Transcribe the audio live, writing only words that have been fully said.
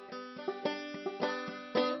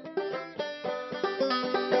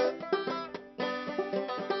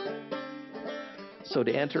So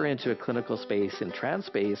to enter into a clinical space in trans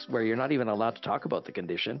space where you're not even allowed to talk about the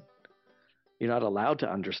condition, you're not allowed to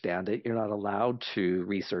understand it, you're not allowed to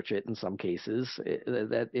research it in some cases,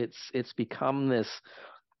 that it's become this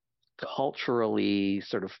culturally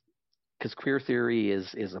sort of, because queer theory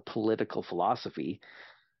is a political philosophy.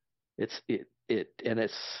 It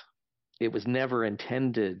was never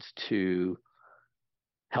intended to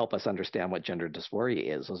help us understand what gender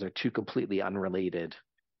dysphoria is. Those are two completely unrelated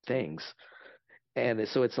things. And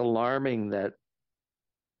so it's alarming that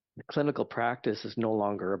clinical practice is no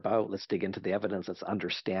longer about let's dig into the evidence, let's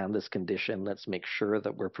understand this condition, let's make sure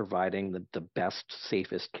that we're providing the best,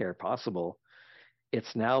 safest care possible.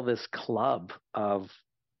 It's now this club of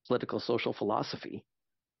political social philosophy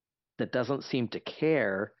that doesn't seem to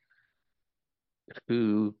care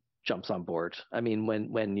who jumps on board. I mean,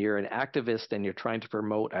 when you're an activist and you're trying to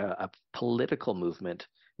promote a political movement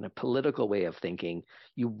and a political way of thinking,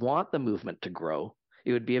 you want the movement to grow.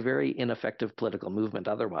 It would be a very ineffective political movement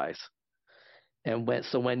otherwise. And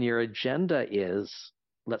when your agenda is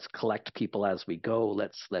let's collect people as we go,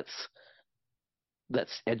 let's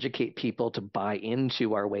educate people to buy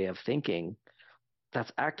into our way of thinking,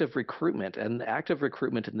 that's active recruitment. And active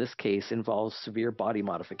recruitment in this case involves severe body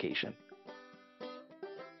modification.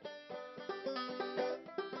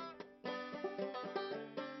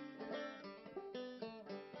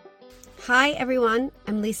 Hi, everyone.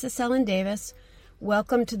 I'm Lisa Sellen Davis.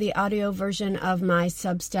 Welcome to the audio version of my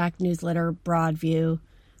Substack newsletter, Broadview.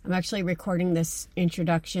 I'm actually recording this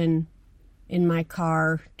introduction in my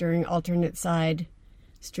car during alternate side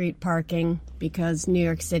street parking because New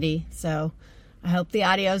York City. So I hope the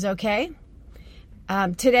audio is okay.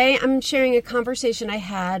 Today, I'm sharing a conversation I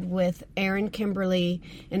had with Aaron Kimberly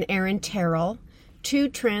and Aaron Terrell, two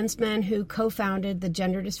trans men who co-founded the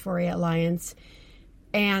Gender Dysphoria Alliance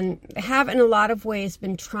and have in a lot of ways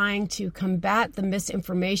been trying to combat the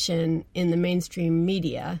misinformation in the mainstream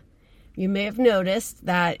media. You may have noticed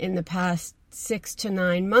that in the past 6 to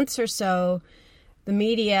 9 months or so, the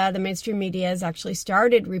mainstream media has actually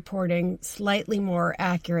started reporting slightly more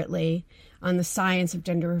accurately on the science of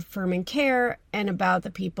gender-affirming care and about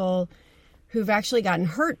the people who've actually gotten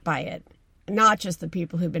hurt by it, not just the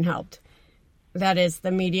people who've been helped. That is,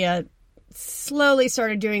 the media slowly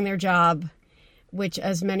started doing their job, which,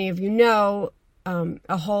 as many of you know,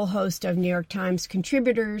 a whole host of New York Times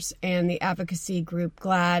contributors and the advocacy group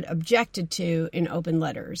GLAAD objected to in open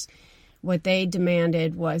letters. What they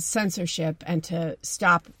demanded was censorship and to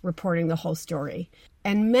stop reporting the whole story.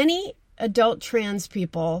 And many adult trans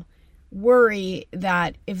people worry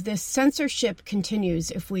that if this censorship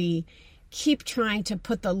continues, if we keep trying to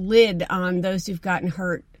put the lid on those who've gotten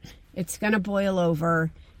hurt, it's going to boil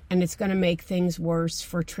over and it's going to make things worse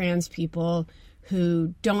for trans people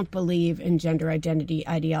who don't believe in gender identity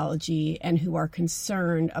ideology and who are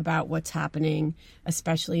concerned about what's happening,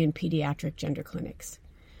 especially in pediatric gender clinics.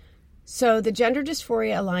 So the Gender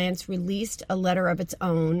Dysphoria Alliance released a letter of its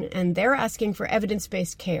own, and they're asking for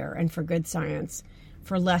evidence-based care and for good science,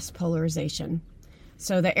 for less polarization.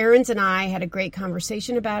 So the Aarons and I had a great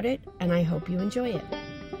conversation about it, and I hope you enjoy it.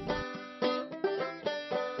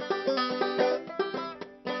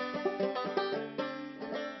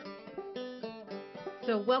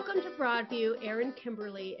 So welcome to Broadview, Aaron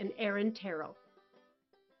Kimberly and Aaron Terrell.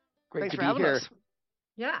 Great Thanks to for be having here. us.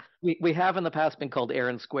 Yeah. We have in the past been called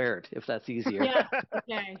Aaron Squared, if that's easier. Yeah.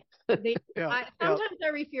 Okay. Sometimes I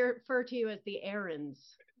refer to you as the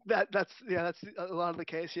Aarons. That's a lot of the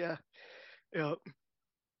case. Yeah.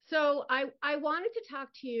 So I wanted to talk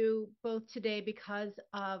to you both today because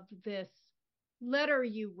of this letter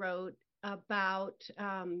you wrote about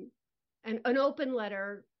an open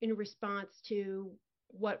letter in response to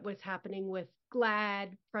what was happening with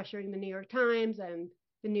GLAAD pressuring the New York Times and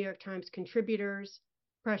the New York Times contributors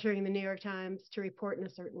pressuring the New York Times to report in a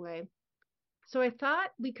certain way. So I thought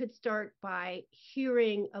we could start by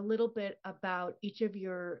hearing a little bit about each of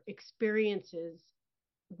your experiences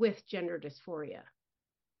with gender dysphoria.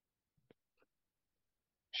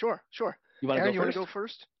 Sure. Aaron, You want to go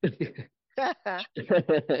first?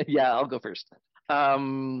 Yeah, I'll go first.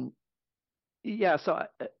 So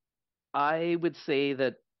I would say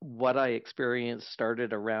that what I experienced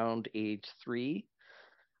started around age 3.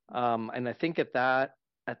 And I think at that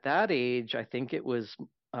age, I think it was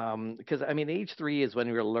because age 3 is when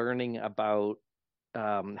you're learning about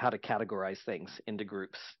how to categorize things into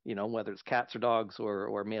groups, whether it's cats or dogs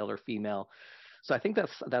or male or female. So I think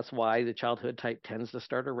that's why the childhood type tends to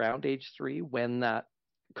start around age 3 when that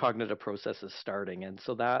cognitive process is starting. And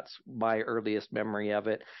so that's my earliest memory of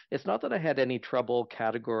it. It's not that I had any trouble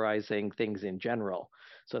categorizing things in general.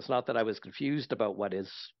 So it's not that I was confused about what is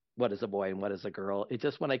what is a boy and what is a girl. It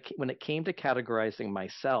just when it came to categorizing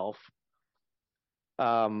myself,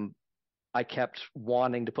 um, I kept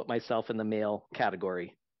wanting to put myself in the male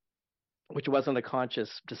category, which wasn't a conscious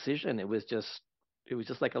decision. It was just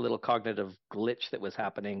like a little cognitive glitch that was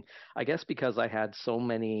happening. I guess because I had so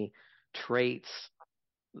many traits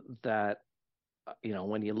that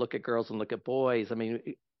when you look at girls and look at boys, I mean,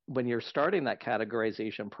 when you're starting that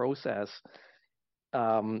categorization process,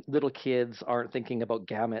 little kids aren't thinking about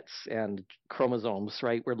gametes and chromosomes,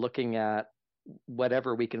 right? We're looking at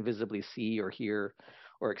whatever we can visibly see or hear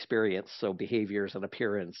or experience, so behaviors and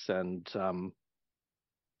appearance, and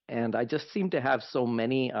I just seemed to have so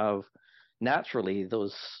many of naturally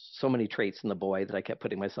those so many traits in the boy that I kept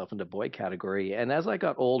putting myself into boy category. And as I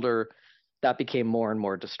got older, that became more and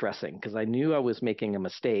more distressing because I knew I was making a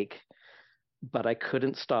mistake, but I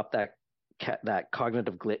couldn't stop that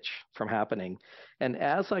cognitive glitch from happening. And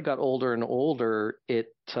as I got older and older, it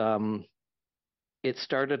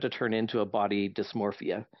started to turn into a body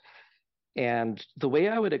dysmorphia. And the way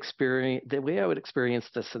I would experience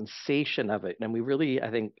the sensation of it, and we really, I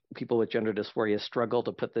think people with gender dysphoria struggle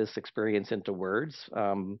to put this experience into words,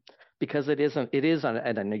 because it is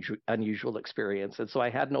an unusual experience. And so I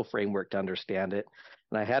had no framework to understand it,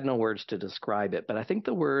 and I had no words to describe it. But I think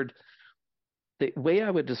the way I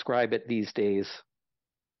would describe it these days,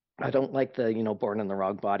 I don't like the, born in the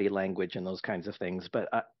wrong body language and those kinds of things,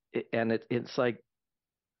 it's like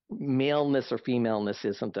maleness or femaleness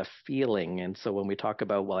isn't a feeling. And so when we talk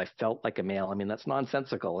about, well, I felt like a male, I mean, that's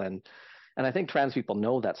nonsensical. And I think trans people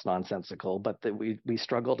know that's nonsensical, but that we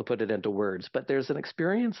struggle to put it into words. But there's an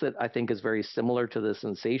experience that I think is very similar to the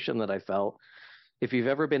sensation that I felt. If you've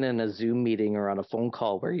ever been in a Zoom meeting or on a phone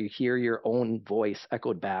call where you hear your own voice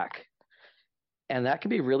echoed back, and that can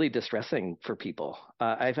be really distressing for people.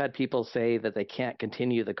 I've had people say that they can't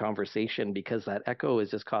continue the conversation because that echo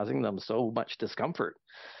is just causing them so much discomfort.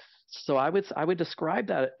 So I would describe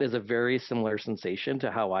that as a very similar sensation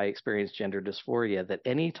to how I experienced gender dysphoria, that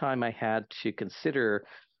anytime I had to consider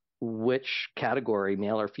which category,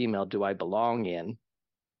 male or female, do I belong in,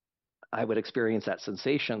 I would experience that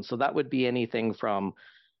sensation. So that would be anything from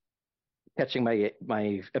catching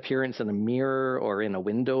my appearance in a mirror or in a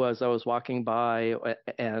window as I was walking by,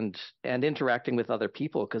 and interacting with other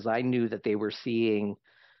people because I knew that they were seeing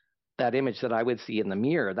that image that I would see in the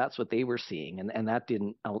mirror. That's what they were seeing, and that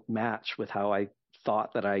didn't match with how I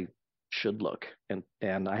thought that I should look,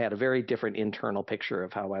 and I had a very different internal picture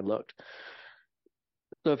of how I looked.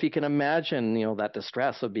 So if you can imagine, that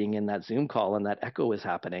distress of being in that Zoom call and that echo is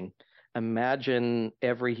happening, imagine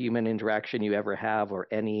every human interaction you ever have or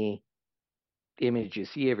any image you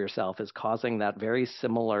see of yourself is causing that very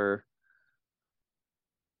similar,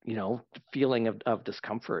 feeling of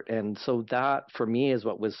discomfort. And so that for me is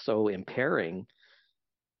what was so impairing.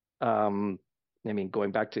 um I mean,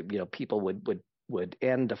 going back to, people would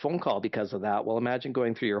end a phone call because of that. Well, imagine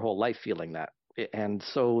going through your whole life feeling that. And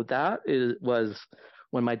so was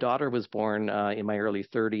when my daughter was born, in my early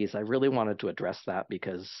 30s. I really wanted to address that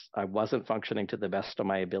because I wasn't functioning to the best of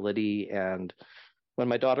my ability. And when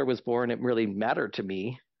my daughter was born, it really mattered to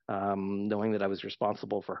me, knowing that I was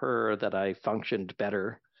responsible for her, that I functioned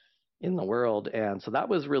better in the world. And so that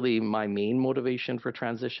was really my main motivation for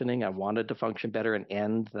transitioning. I wanted to function better and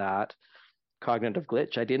end that cognitive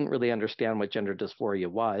glitch. I didn't really understand what gender dysphoria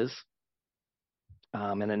was.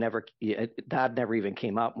 And that never even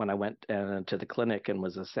came up when I went to the clinic and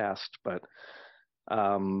was assessed.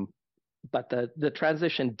 Um, but the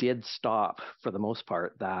transition did stop for the most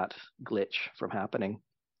part, that glitch from happening.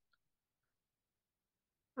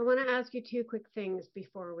 I want to ask you two quick things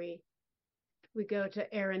before we go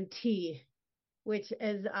to Aaron T, which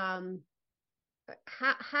is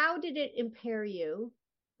how did it impair you?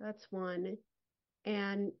 That's one.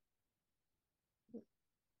 And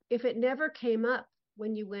if it never came up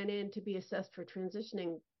when you went in to be assessed for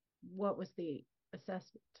transitioning, what was the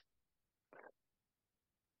assessment?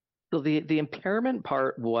 So the impairment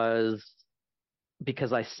part was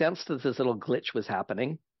because I sensed that this little glitch was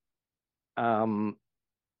happening, um,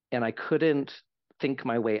 and I couldn't think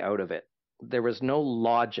my way out of it. There was no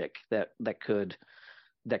logic that could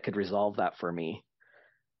resolve that for me.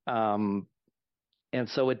 Um, and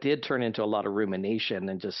so it did turn into a lot of rumination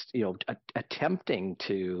and just, attempting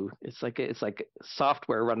to. It's like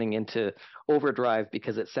software running into overdrive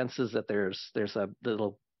because it senses that there's a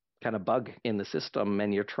little kind of bug in the system,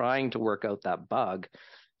 and you're trying to work out that bug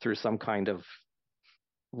through some kind of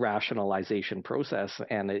rationalization process,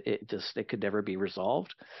 and it could never be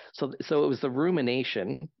resolved. So it was the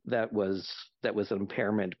rumination that was an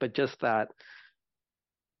impairment, but just that,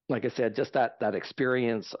 like I said, just that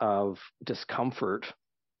experience of discomfort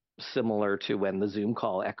similar to when the Zoom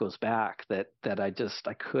call echoes back, that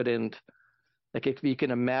I couldn't, like, if you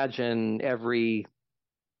can imagine every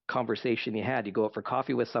conversation you had, you go out for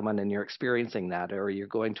coffee with someone and you're experiencing that, or you're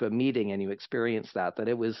going to a meeting and you experience that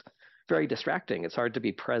it was very distracting. It's hard to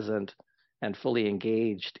be present and fully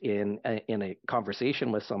engaged in a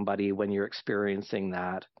conversation with somebody when you're experiencing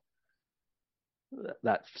that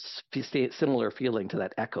similar feeling to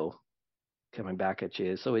that echo coming back at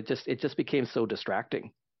you. So it just became so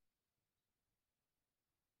distracting.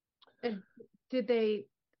 And did they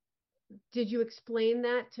did you explain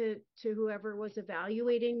that to whoever was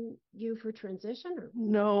evaluating you for transition or?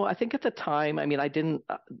 No, I think at the time, I mean, I didn't.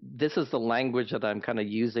 This is the language that I'm kind of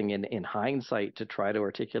using in hindsight to try to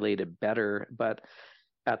articulate it better. But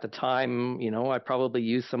at the time, I probably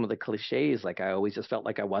used some of the cliches. Like I always just felt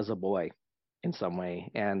like I was a boy in some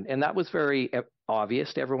way, and that was very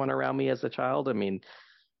obvious to everyone around me as a child. I mean,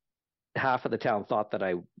 half of the town thought that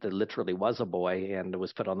literally was a boy and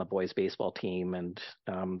was put on the boys' baseball team, and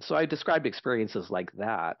so I described experiences like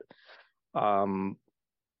that. Um,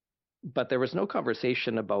 but there was no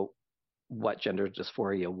conversation about what gender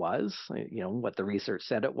dysphoria was, what the research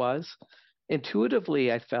said it was.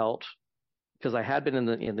 Intuitively, I felt, because I had been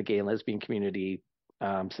in the gay and lesbian community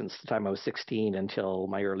since the time I was 16 until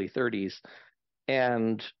my early 30s,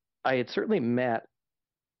 and I had certainly met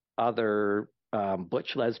other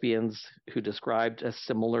butch lesbians who described a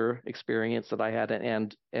similar experience that I had,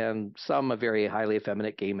 and some a very highly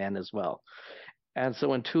effeminate gay men as well. And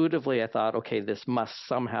so intuitively, I thought, okay, this must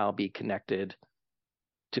somehow be connected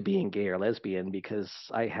to being gay or lesbian, because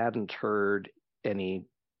I hadn't heard any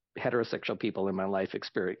heterosexual people in my life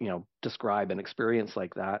experience, describe an experience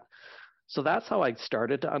like that. So that's how I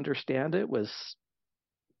started to understand it. It was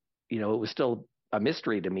still a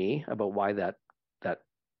mystery to me about why that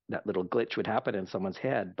that little glitch would happen in someone's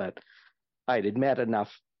head, but I'd met enough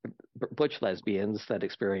butch lesbians that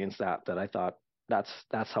experienced that I thought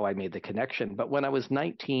that's how I made the connection. But when I was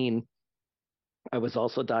 19, I was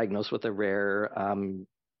also diagnosed with a rare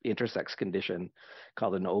intersex condition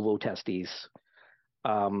called an ovotestes.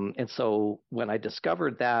 And so when I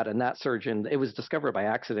discovered that, and that surgeon, it was discovered by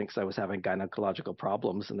accident because I was having gynecological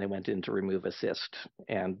problems, and they went in to remove a cyst,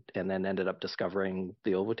 and then ended up discovering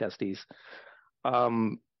the ovotestes,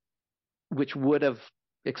 um, which would have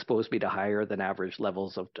exposed me to higher than average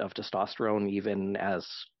levels of testosterone, even as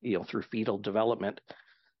through fetal development.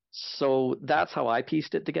 So that's how I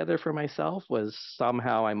pieced it together for myself, was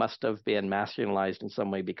somehow I must have been masculinized in some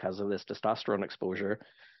way because of this testosterone exposure.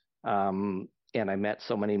 And I met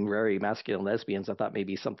so many very masculine lesbians. I thought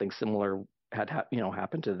maybe something similar had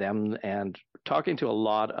happened to them. And talking to a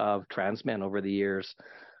lot of trans men over the years,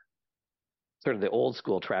 sort of the old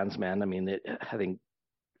school trans men. I mean, I think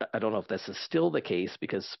I don't know if this is still the case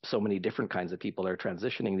because so many different kinds of people are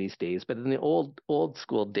transitioning these days. But in the old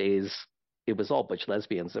school days, it was all butch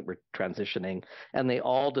lesbians that were transitioning, and they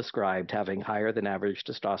all described having higher than average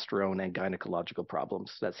testosterone and gynecological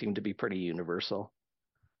problems. That seemed to be pretty universal.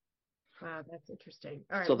 Wow, that's interesting.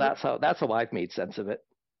 All right, So that's how I've made sense of it.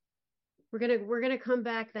 we're gonna come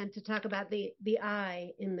back then to talk about the I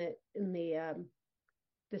in the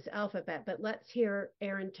this alphabet, but let's hear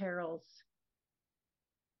Aaron Terrell's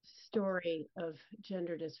story of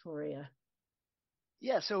gender dysphoria.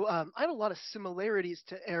 Yeah, so I have a lot of similarities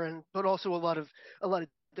to Aaron, but also a lot of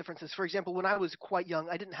differences. For example, when I was quite young,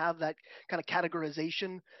 I didn't have that kind of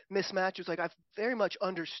categorization mismatch. It was like I very much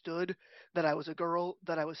understood that I was a girl,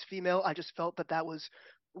 that I was female. I just felt that that was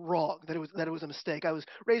wrong, that it was a mistake. I was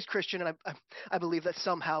raised Christian, and I believe that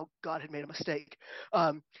somehow God had made a mistake.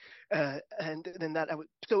 And then that I was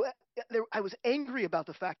so I was angry about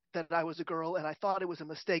the fact that I was a girl, and I thought it was a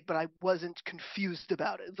mistake, but I wasn't confused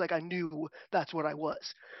about it. It's like I knew that's what I was.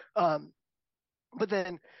 Um, but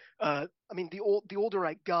then, I mean, the older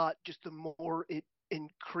I got, just the more it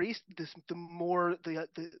increased. The more the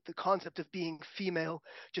concept of being female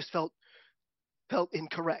just felt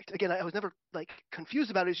incorrect. Again, I was never like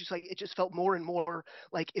confused about it. It's just like it just felt more and more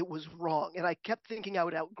like it was wrong, and I kept thinking I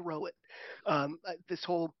would outgrow it. This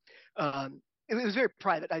whole it was very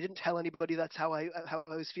private. I didn't tell anybody that's how I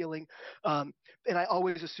was feeling, and I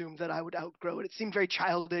always assumed that I would outgrow it. It seemed very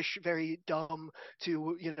childish, very dumb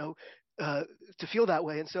to to feel that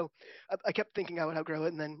way, and so I kept thinking I would outgrow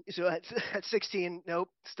it. And then so at 16, nope,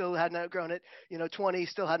 still hadn't outgrown it. 20,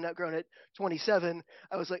 still hadn't outgrown it. 27,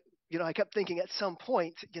 I was like, I kept thinking at some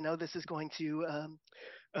point, this is going to,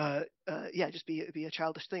 yeah, just be a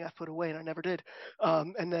childish thing I've put away, and I never did.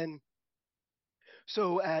 And then,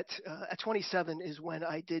 so at 27 is when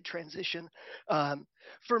I did transition.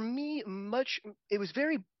 For me, it was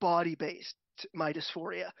very body based. my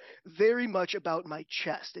dysphoria, very much about my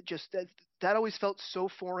chest. It just that always felt so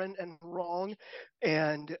foreign and wrong,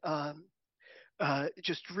 and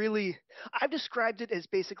just really, I've described it as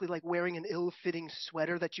basically like wearing an ill-fitting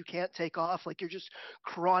sweater that you can't take off. Like you're just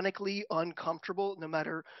chronically uncomfortable no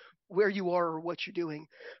matter where you are or what you're doing.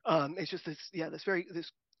 It's just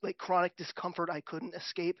this like chronic discomfort I couldn't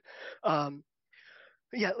escape. Um,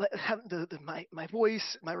 yeah, having my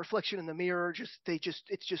voice, my reflection in the mirror, it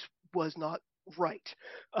just was not right.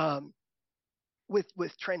 Um,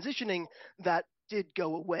 with transitioning, that did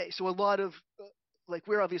go away. So a lot of like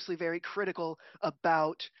we're obviously very critical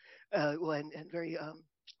about and very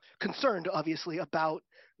concerned obviously about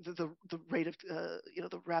the rate of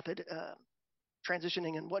the rapid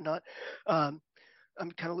transitioning and whatnot. Um,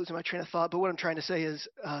 I'm kind of losing my train of thought, but what I'm trying to say is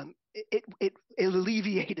it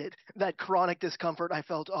alleviated that chronic discomfort I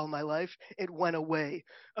felt all my life. It went away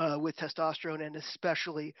with testosterone, and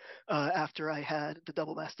especially after I had the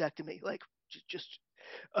double mastectomy. Like just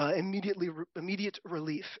immediate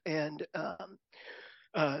relief. And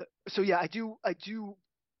so yeah, I do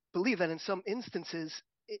believe that in some instances,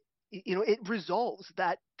 it resolves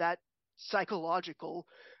that psychological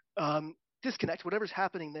um, disconnect, whatever's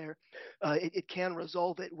happening there. It can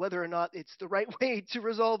resolve it. Whether or not it's the right way to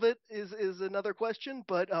resolve it is another question.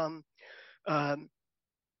 Um,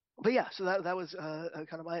 but yeah, so that was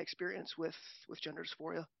kind of my experience with gender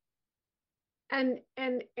dysphoria. And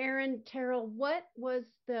Aaron Terrell, what was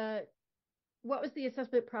the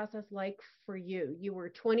assessment process like for you? You were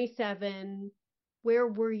 27. Where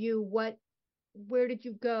were you? Where did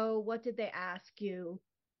you go? What did they ask you?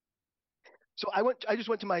 So I just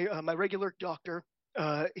went to my regular doctor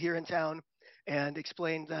here in town and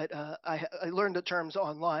explained that I learned the terms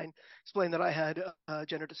online, explained that I had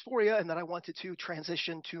gender dysphoria and that I wanted to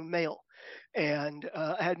transition to male. And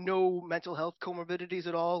I had no mental health comorbidities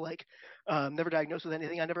at all, like never diagnosed with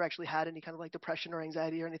anything. I never actually had any kind of like depression or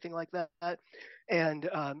anxiety or anything like that. And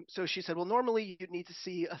so she said, well, normally you'd need to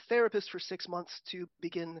see a therapist for 6 months to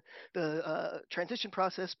begin the transition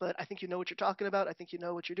process, but I think you know what you're talking about. I think you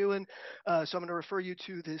know what you're doing. So I'm going to refer you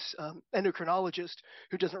to this endocrinologist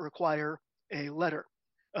who doesn't require a letter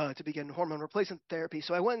to begin hormone replacement therapy.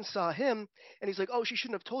 So I went and saw him, and he's like, "Oh, she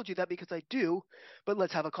shouldn't have told you that because I do, but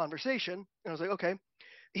let's have a conversation." And I was like, "Okay."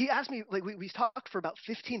 He asked me, like, we talked for about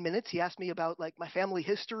 15 minutes. He asked me about like my family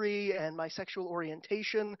history and my sexual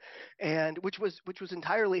orientation, and which was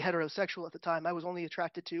entirely heterosexual at the time. I was only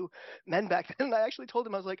attracted to men back then. And I actually told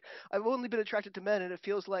him, I was like, I've only been attracted to men and it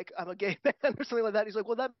feels like I'm a gay man or something like that. He's like,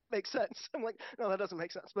 well, that makes sense. I'm like, no, that doesn't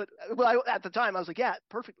make sense. But at the time I was like, yeah,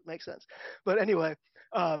 perfect, makes sense. But anyway,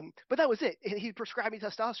 but that was it. He prescribed me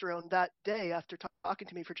testosterone that day after talking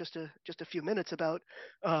to me for just a few minutes about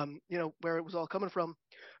where it was all coming from.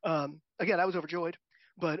 Again, I was overjoyed,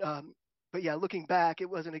 but yeah, looking back, it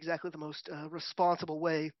wasn't exactly the most responsible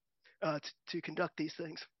way to conduct these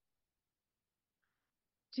things.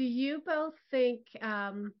 Do you both think,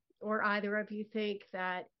 or either of you think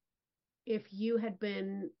that if you had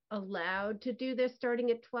been allowed to do this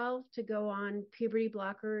starting at 12 to go on puberty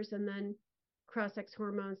blockers and then cross sex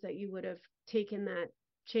hormones, that you would have taken that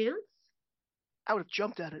chance? I would have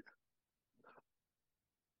jumped at it.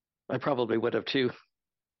 I probably would have too.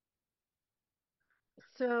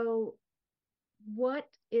 So, what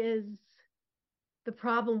is the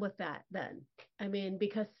problem with that then? I mean,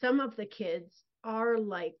 because some of the kids are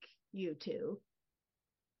like you two.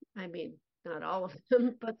 I mean, not all of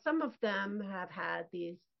them, but some of them have had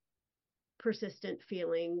these persistent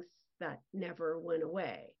feelings that never went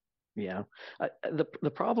away. Yeah.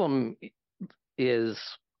 The problem is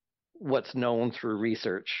what's known through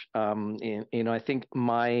research. I think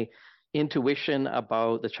my intuition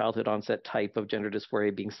about the childhood onset type of gender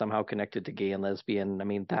dysphoria being somehow connected to gay and lesbian, I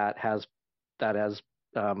mean, that has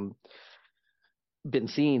um, been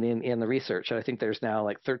seen in the research. I think there's now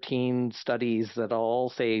like 13 studies that all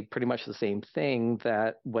say pretty much the same thing,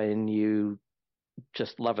 that when you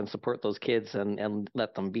just love and support those kids and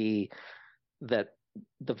let them be, that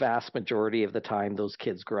the vast majority of the time those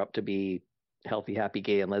kids grow up to be healthy, happy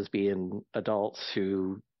gay and lesbian adults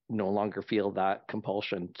who no longer feel that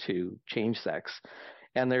compulsion to change sex.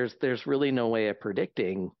 And there's really no way of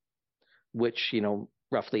predicting which,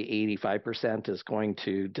 roughly 85% is going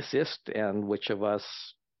to desist and which of us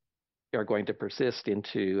are going to persist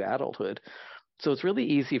into adulthood. So it's really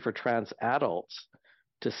easy for trans adults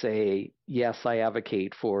to say, yes, I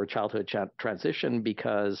advocate for childhood transition,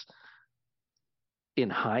 because in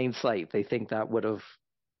hindsight, they think that would have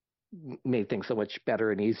made things so much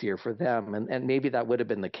better and easier for them. And maybe that would have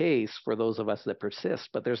been the case for those of us that persist,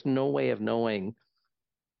 but there's no way of knowing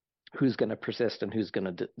who's going to persist and who's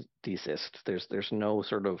going to desist. There's no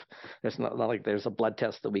sort of not like there's a blood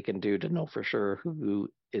test that we can do to know for sure who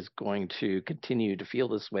is going to continue to feel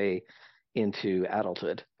this way into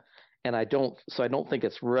adulthood. And I don't think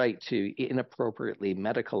it's right to inappropriately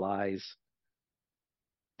medicalize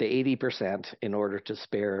the 80% in order to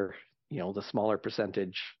spare, the smaller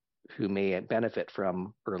percentage who may benefit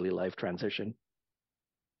from early life transition.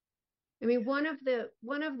 I mean, one of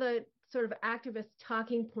the sort of activist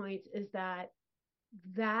talking points is that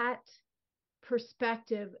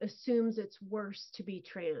perspective assumes it's worse to be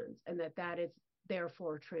trans and that is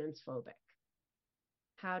therefore transphobic.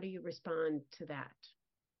 How do you respond to that?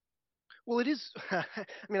 Well, it is. I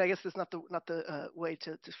mean, I guess that's not the way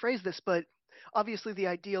to phrase this, but obviously the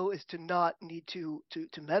ideal is to not need to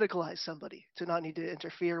medicalize somebody, to not need to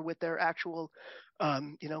interfere with their actual,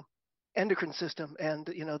 endocrine system and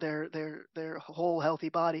their whole healthy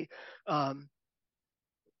body. Um,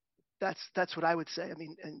 that's what I would say. I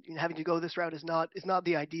mean, and having to go this route is not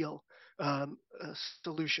the ideal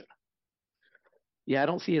solution. Yeah, I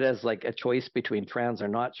don't see it as like a choice between trans or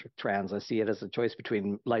not trans. I see it as a choice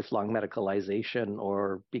between lifelong medicalization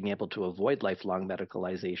or being able to avoid lifelong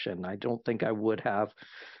medicalization. I don't think I would have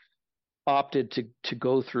opted to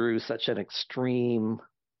go through such an extreme,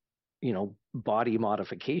 body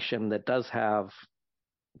modification that does have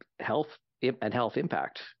health and health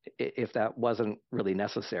impact if that wasn't really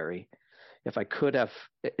necessary. If I could have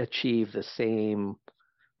achieved the same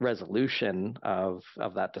resolution of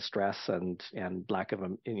that distress and lack of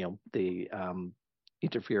the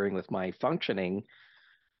interfering with my functioning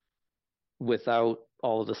without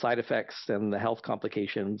all of the side effects and the health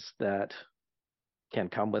complications that can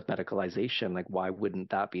come with medicalization, like why wouldn't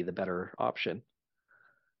that be the better option?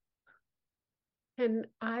 Can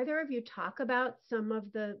either of you talk about some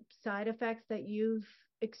of the side effects that you've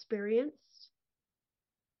experienced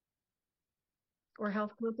or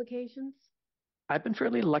health complications? I've been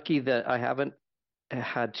fairly lucky that I haven't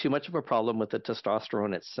had too much of a problem with the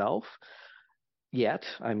testosterone itself yet.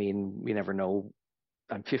 I mean, we never know.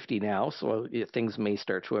 I'm 50 now, so things may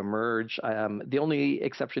start to emerge. The only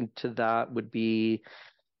exception to that would be,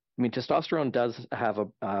 I mean, testosterone does have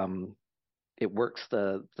it works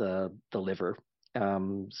the liver,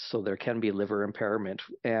 so there can be liver impairment,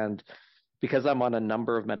 and because I'm on a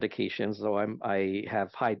number of medications, though I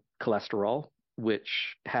have high cholesterol,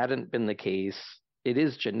 which hadn't been the case. It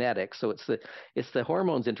is genetic, so it's the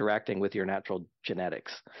hormones interacting with your natural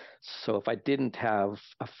genetics. So if I didn't have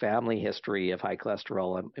a family history of high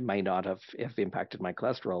cholesterol, it might not have impacted my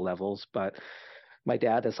cholesterol levels. But my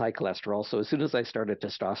dad has high cholesterol, so as soon as I started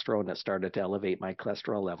testosterone, it started to elevate my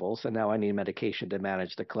cholesterol levels, and now I need medication to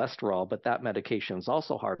manage the cholesterol. But that medication is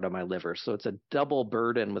also hard on my liver, so it's a double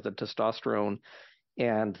burden with the testosterone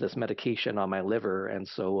and this medication on my liver. And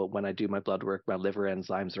so when I do my blood work, my liver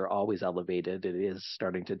enzymes are always elevated. It is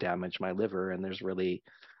starting to damage my liver, and there's really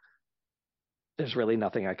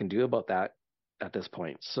nothing I can do about that at this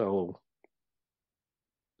point. So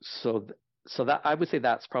so that I would say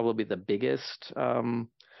that's probably the biggest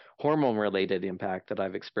hormone related impact that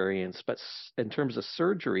I've experienced. But in terms of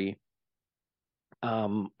surgery,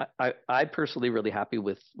 I personally really happy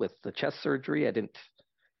with the chest surgery. I didn't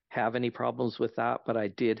have any problems with that, but I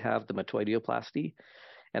did have the metoidioplasty,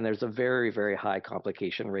 and there's a very, very high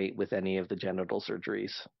complication rate with any of the genital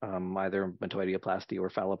surgeries, either metoidioplasty or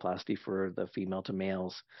phalloplasty for the female to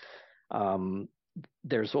males. Um,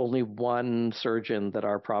 there's only one surgeon that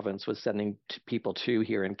our province was sending people to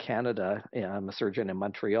here in Canada. I'm a surgeon in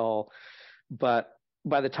Montreal, but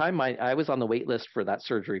by the time I was on the wait list for that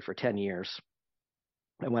surgery for 10 years,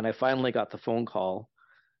 and when I finally got the phone call,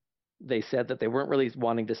 they said that they weren't really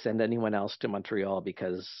wanting to send anyone else to Montreal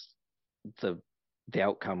because the the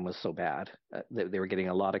outcome was so bad. They were getting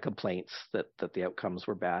a lot of complaints that the outcomes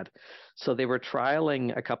were bad. So they were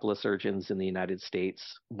trialing a couple of surgeons in the United States,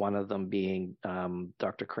 one of them being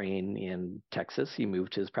Dr. Crane in Texas. He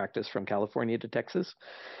moved his practice from California to Texas.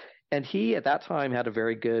 And he, at that time, had a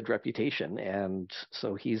very good reputation. And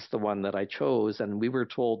so he's the one that I chose. And we were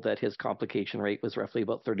told that his complication rate was roughly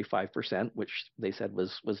about 35%, which they said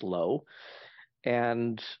was low.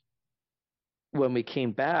 And when we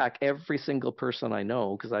came back, every single person I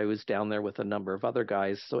know, because I was down there with a number of other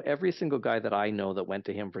guys, so every single guy that I know that went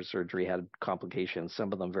to him for surgery had complications,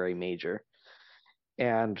 some of them very major.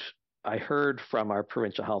 And I heard from our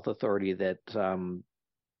provincial health authority that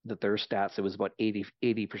their stats, it was about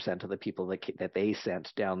 80% of the people that they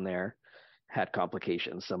sent down there had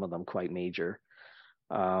complications, some of them quite major.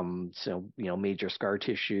 So, major scar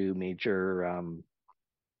tissue, major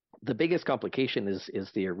the biggest complication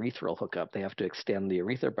is the urethral hookup. They have to extend the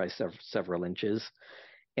urethra by several inches,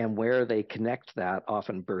 and where they connect that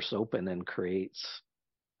often bursts open and creates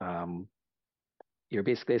um, you're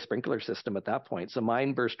basically a sprinkler system at that point. So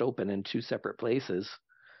mine burst open in two separate places,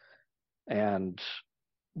 and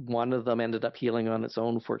one of them ended up healing on its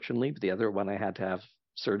own, fortunately, but the other one I had to have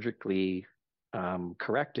surgically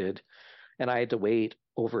corrected, and I had to wait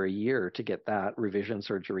over a year to get that revision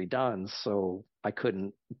surgery done. So I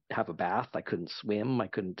couldn't have a bath, I couldn't swim, I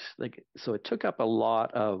couldn't like. So it took up a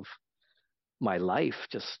lot of my life,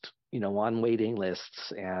 just on waiting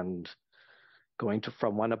lists and going to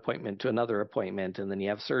from one appointment to another appointment, and then you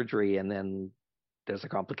have surgery, and then there's the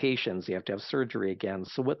complications. You have to have surgery again.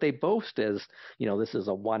 So what they boast is, this is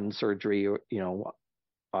a one surgery,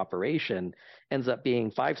 operation, ends up being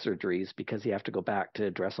five surgeries because you have to go back to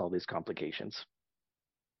address all these complications.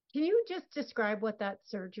 Can you just describe what that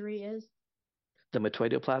surgery is? The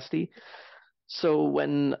metoidoplasty. So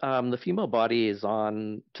when the female body is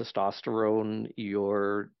on testosterone,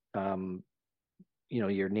 your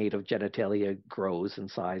native genitalia grows in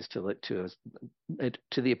size to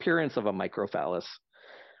the appearance of a microphallus,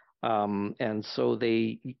 and so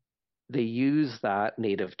they use that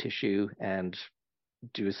native tissue and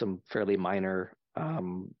do some fairly minor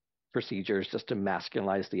procedures just to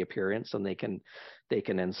masculinize the appearance, and they can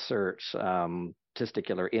insert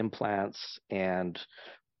testicular implants and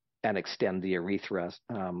extend the urethra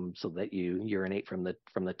so that you urinate from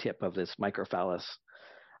the tip of this microphallus.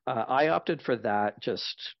 I opted for that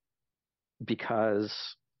just because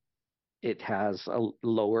it has a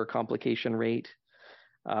lower complication rate.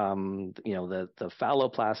 The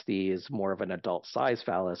phalloplasty is more of an adult size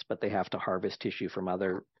phallus, but they have to harvest tissue from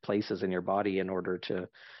other places in your body in order to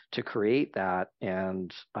create that.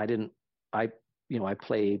 And I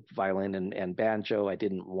play violin and banjo. I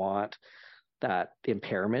didn't want that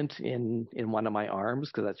impairment in one of my arms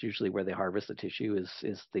because that's usually where they harvest the tissue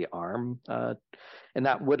is the arm, and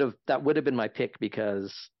that would have been my pick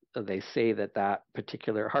because they say that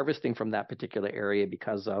particular harvesting from that particular area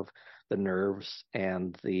because of the nerves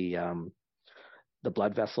and the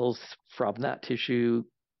blood vessels from that tissue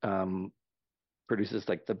produces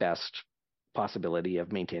like the best possibility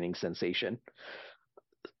of maintaining sensation.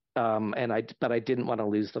 But I didn't want to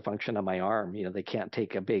lose the function of my arm. They can't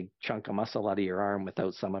take a big chunk of muscle out of your arm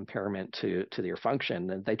without some impairment to your function.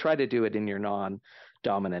 And they try to do it in your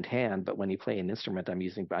non-dominant hand, but when you play an instrument,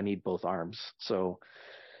 I need both arms. So,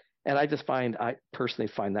 and I personally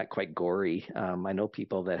find that quite gory. I know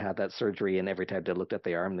people that had that surgery, and every time they looked at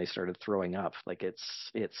the arm, they started throwing up. Like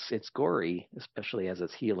it's gory, especially as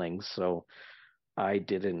it's healing. So I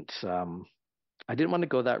didn't. I didn't want to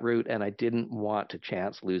go that route, and I didn't want to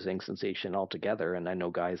chance losing sensation altogether. And I know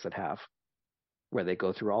guys that have, where they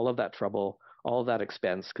go through all of that trouble, all of that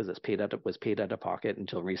expense, because was paid out of pocket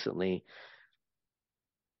until recently.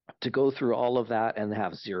 To go through all of that and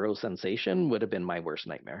have zero sensation would have been my worst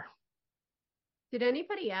nightmare. Did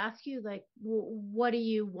anybody ask you, like, what do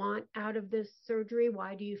you want out of this surgery?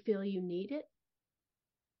 Why do you feel you need it?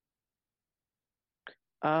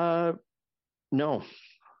 No,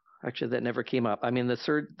 actually, that never came up. I mean,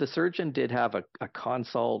 the surgeon did have a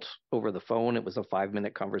consult over the phone. It was a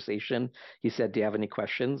 5-minute conversation. He said, "Do you have any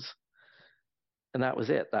questions?" And that was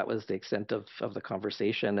it. That was the extent of the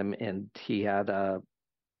conversation. And he had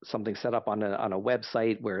something set up on a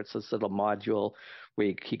website where it's this little module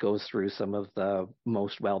where he goes through some of the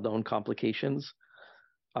most well-known complications.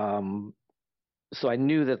 Um, so I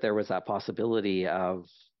knew that there was that possibility of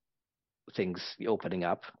things opening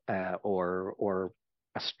up, or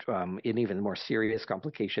an even more serious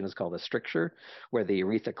complication is called a stricture, where the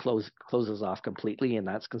urethra closes off completely, and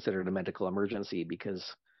that's considered a medical emergency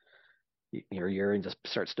because your urine just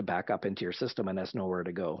starts to back up into your system and has nowhere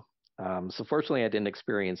to go. So fortunately, I didn't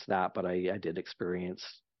experience that, but I did experience,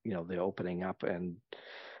 the opening up, and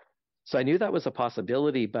so I knew that was a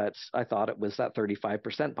possibility, but I thought it was that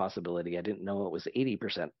 35% possibility. I didn't know it was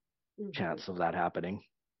 80% chance of that happening.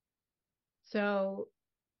 So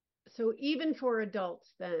even for adults,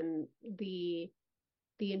 then the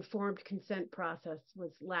informed consent process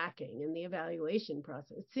was lacking in the evaluation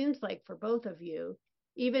process. It seems like for both of you,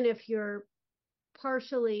 even if you're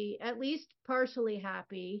at least partially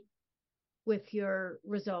happy with your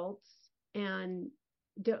results and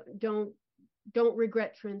don't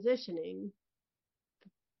regret transitioning,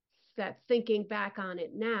 that thinking back on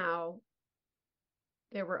it now,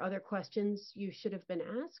 there were other questions you should have been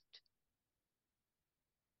asked.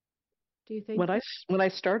 Do you think? When I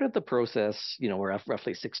started the process, we're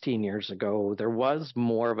roughly 16 years ago, there was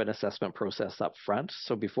more of an assessment process up front.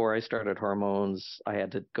 So before I started hormones, I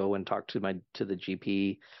had to go and talk to the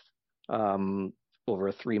GP over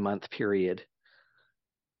a 3-month period.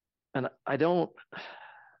 And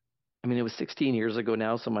I mean, it was 16 years ago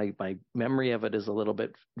now, so my memory of it is a little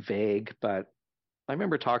bit vague, but I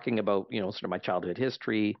remember talking about, sort of my childhood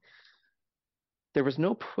history. There was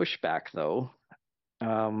no pushback though.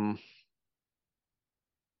 Um,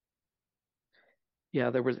 yeah,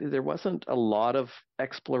 there wasn't a lot of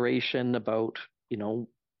exploration about, you know,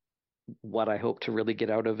 what I hope to really get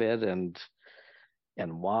out of it and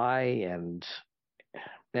why and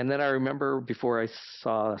then I remember before I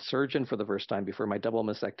saw a surgeon for the first time before my double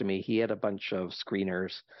mastectomy, he had a bunch of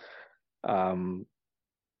screeners um,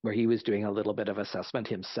 where he was doing a little bit of assessment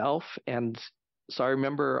himself. And so I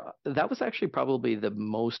remember that was actually probably the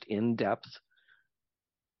most in-depth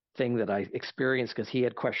thing that I experienced because he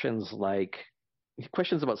had questions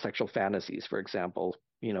about sexual fantasies, for example,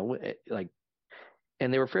 like,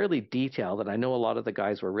 and they were fairly detailed. And I know a lot of the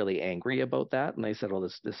guys were really angry about that. And they said, well,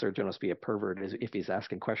 this surgeon must be a pervert if he's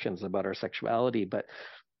asking questions about our sexuality. But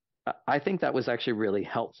I think that was actually really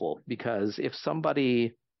helpful because if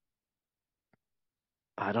somebody,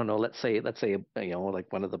 I don't know, let's say,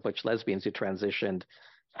 like one of the butch lesbians who transitioned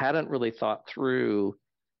hadn't really thought through,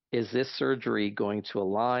 is this surgery going to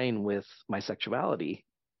align with my sexuality?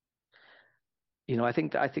 I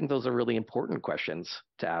think those are really important questions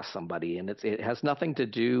to ask somebody, and it has nothing to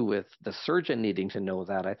do with the surgeon needing to know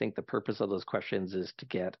that. I think the purpose of those questions is to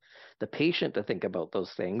get the patient to think about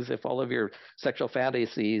those things. If all of your sexual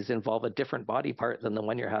fantasies involve a different body part than the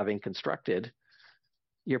one you're having constructed,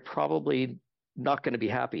 you're probably not going to be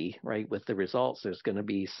happy, right, with the results. There's going to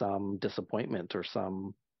be some disappointment or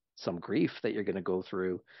some grief that you're going to go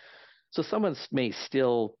through. So someone may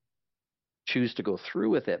still choose to go through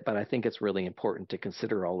with it, but I think it's really important to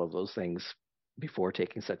consider all of those things before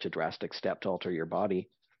taking such a drastic step to alter your body.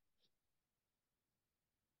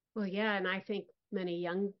 Well, yeah, and I think many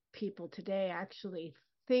young people today actually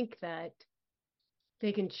think that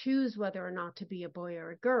they can choose whether or not to be a boy or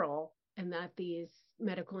a girl, and that these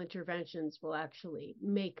medical interventions will actually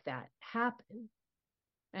make that happen.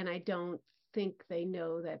 And I don't think they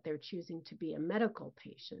know that they're choosing to be a medical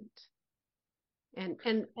patient. And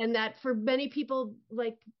that for many people,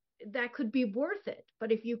 like, that could be worth it.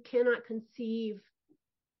 But if you cannot conceive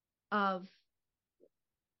of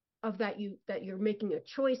that you're making a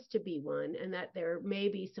choice to be one, and that there may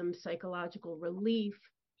be some psychological relief,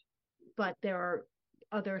 but there are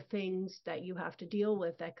other things that you have to deal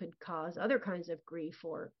with that could cause other kinds of grief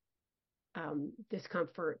or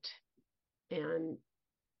discomfort. And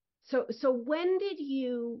so when did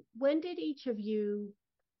each of you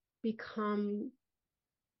become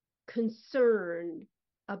concerned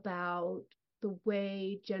about the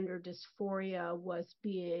way gender dysphoria was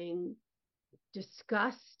being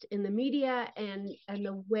discussed in the media, and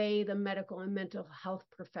the way the medical and mental health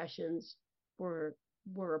professions were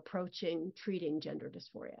approaching treating gender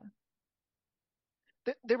dysphoria?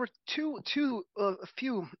 There were a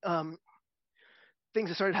few things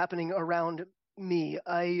that started happening around me.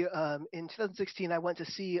 In 2016 I went to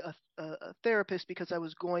see a therapist because I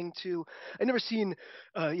was going to. I never seen,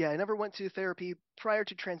 I never went to therapy prior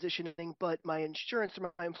to transitioning, but my insurance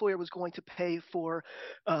or my employer was going to pay for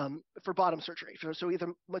bottom surgery, so either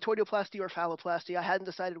metoidioplasty or phalloplasty. I hadn't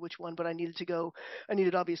decided which one, but I needed to go. I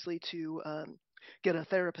needed obviously to get a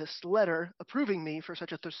therapist's letter approving me for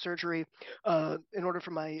such a surgery in order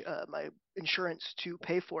for my insurance to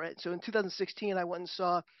pay for it. So in 2016, I went and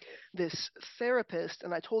saw this therapist,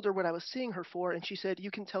 and I told her what I was seeing her for, and she said, "You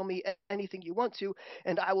can tell me anything you want to,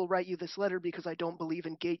 and I will write you this letter because I don't believe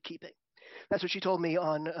in gatekeeping." That's what she told me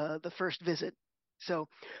on the first visit. So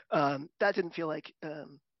that didn't feel like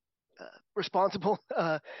responsible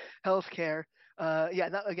healthcare.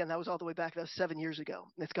 Again, that was all the way back. That was 7 years ago.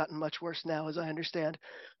 It's gotten much worse now, as I understand.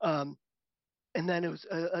 And then it was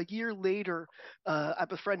a year later, I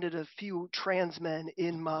befriended a few trans men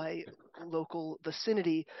in my local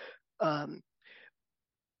vicinity, um,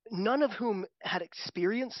 none of whom had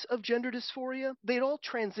experience of gender dysphoria. They had all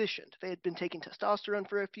transitioned. They had been taking testosterone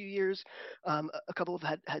for a few years. A couple of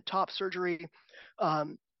had top surgery.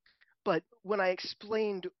 Um, but when I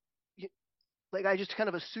explained, like, I just kind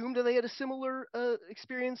of assumed that they had a similar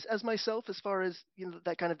experience as myself, as far as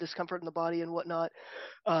that kind of discomfort in the body and whatnot.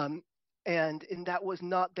 Um, and that was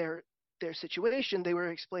not their situation. They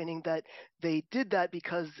were explaining that they did that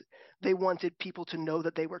because they wanted people to know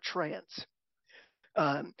that they were trans.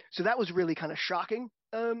 So that was really kind of shocking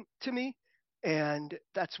to me. And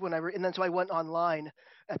that's when and then so I went online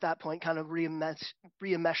at that point, kind of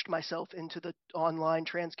re-enmeshed myself into the online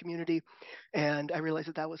trans community, and I realized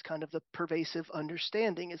that that was kind of the pervasive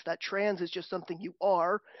understanding, is that trans is just something you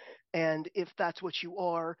are, and if that's what you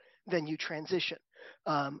are, then you transition.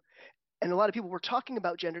 And a lot of people were talking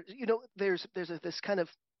about gender. There's this kind of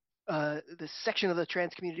this section of the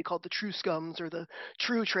trans community called the true scums or the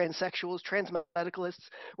true transsexuals, trans medicalists,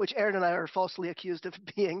 which Aaron and I are falsely accused of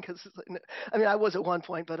being. Because I mean, I was at one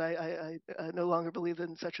point, but I no longer believe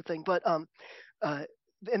in such a thing. But uh,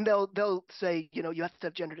 and they'll say, you know, you have to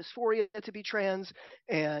have gender dysphoria to be trans,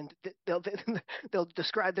 and they'll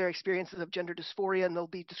describe their experiences of gender dysphoria, and they'll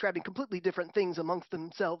be describing completely different things amongst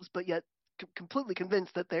themselves, but yet completely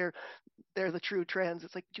convinced that they're the true trans.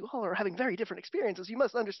 It's like, you all are having very different experiences. You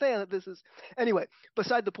must understand that this is, anyway,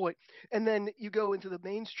 beside the point. And then you go into the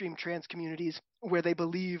mainstream trans communities where they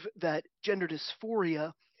believe that gender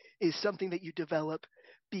dysphoria is something that you develop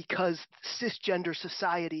because cisgender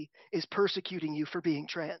society is persecuting you for being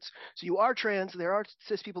trans. So you are trans, there are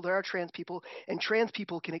cis people, there are trans people, and trans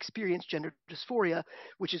people can experience gender dysphoria,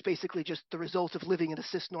 which is basically just the result of living in a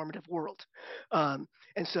cis-normative world.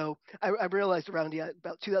 And so I realized around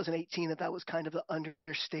about 2018 that was kind of the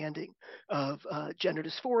understanding of gender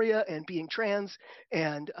dysphoria and being trans,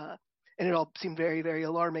 and it all seemed very, very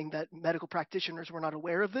alarming that medical practitioners were not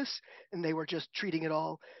aware of this, and they were just treating it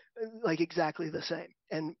all like exactly the same.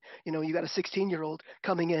 And you know, you got a 16-year-old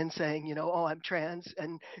coming in saying, you know, oh, I'm trans,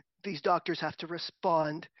 and these doctors have to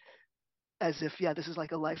respond as if, yeah, this is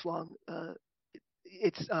like a lifelong.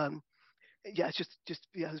 It's yeah, it's just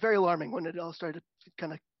yeah, it was very alarming when it all started to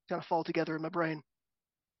kind of fall together in my brain.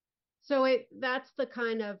 So that's the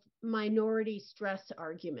kind of minority stress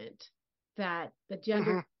argument that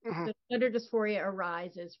Hmm. the gender dysphoria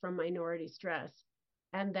arises from minority stress,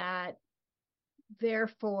 and that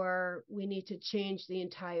therefore we need to change the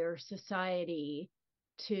entire society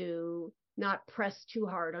to not press too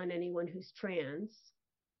hard on anyone who's trans,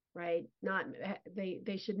 right? Not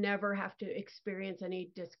they should never have to experience any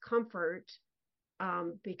discomfort,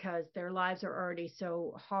 because their lives are already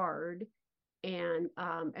so hard, and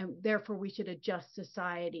therefore we should adjust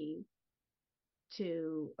society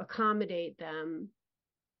to accommodate them.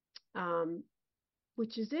 Um,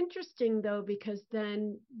 which is interesting though, because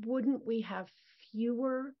then wouldn't we have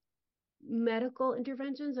fewer medical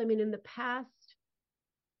interventions? I mean, in the past,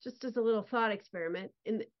 just as a little thought experiment,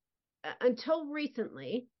 until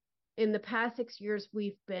recently, in the past 6 years,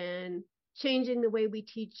 we've been changing the way we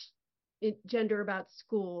teach gender about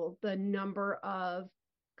school. The number of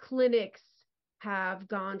clinics have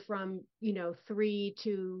gone from, 3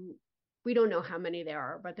 to, we don't know how many there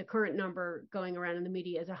are, but the current number going around in the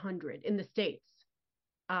media is 100 in the States.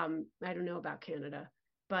 I don't know about Canada,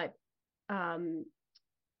 but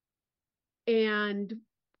and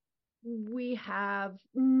we have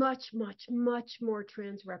much, much, much more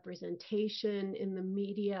trans representation in the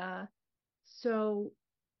media. So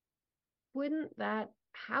wouldn't that,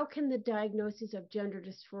 how can the diagnosis of gender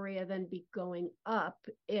dysphoria then be going up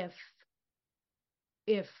if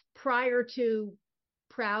prior to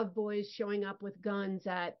Proud Boys showing up with guns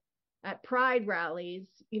at pride rallies,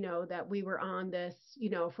 that we were on this,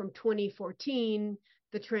 from 2014,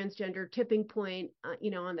 the transgender tipping point,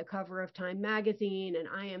 on the cover of Time magazine and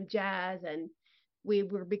I Am Jazz, and we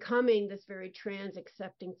were becoming this very trans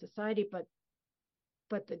accepting society,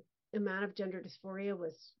 but the amount of gender dysphoria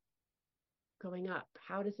was going up.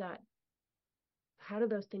 How do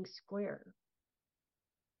those things square?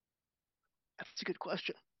 That's a good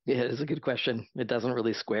question. Yeah, it's a good question. It doesn't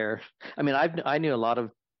really square. I mean, I knew a lot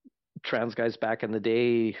of trans guys back in the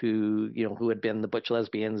day who had been the butch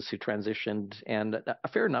lesbians who transitioned, and a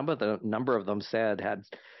fair number of them said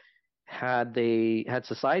had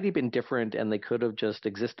society been different and they could have just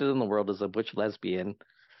existed in the world as a butch lesbian,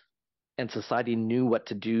 and society knew what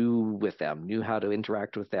to do with them, knew how to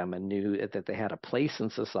interact with them, and knew that they had a place in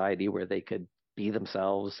society where they could be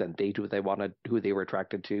themselves and date who they wanted, who they were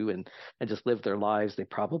attracted to, and just live their lives, they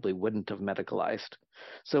probably wouldn't have medicalized.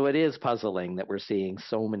 So it is puzzling that we're seeing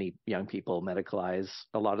so many young people medicalize,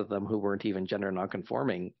 a lot of them who weren't even gender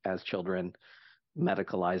nonconforming as children,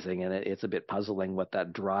 medicalizing. And it's a bit puzzling what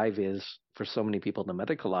that drive is for so many people to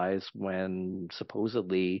medicalize when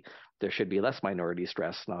supposedly there should be less minority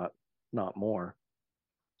stress, not more.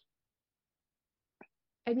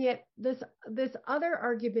 And yet this other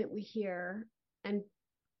argument we hear, and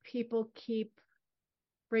people keep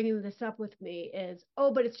bringing this up with me, is,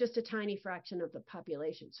 oh, but it's just a tiny fraction of the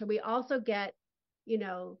population. So we also get,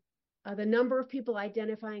 the number of people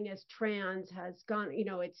identifying as trans has gone,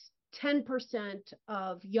 it's 10%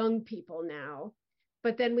 of young people now.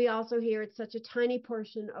 But then we also hear it's such a tiny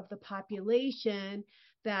portion of the population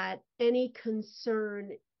that any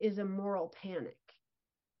concern is a moral panic.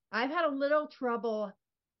 I've had a little trouble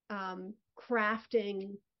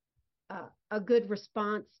crafting a good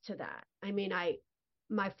response to that. I mean,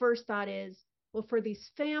 my first thought is, well, for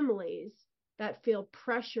these families that feel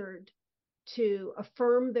pressured to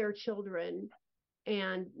affirm their children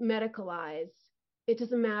and medicalize, it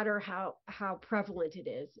doesn't matter how prevalent it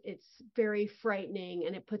is. It's very frightening,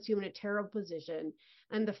 and it puts you in a terrible position.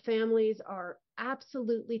 And the families are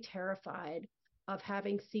absolutely terrified of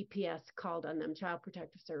having CPS called on them, Child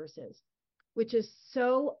Protective Services, which is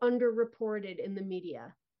so underreported in the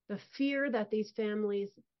media. The fear that these families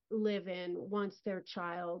live in once their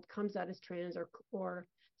child comes out as trans or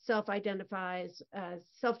self-identifies as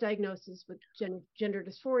self-diagnosis with gender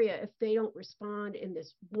dysphoria, if they don't respond in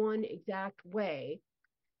this one exact way,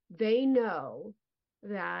 they know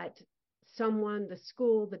that someone, the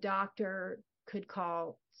school, the doctor, could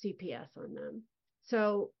call CPS on them.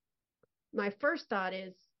 So my first thought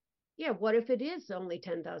is, yeah, what if it is only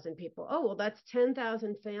 10,000 people? Oh, well, that's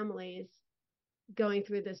 10,000 families going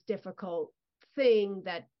through this difficult thing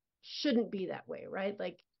that shouldn't be that way, right?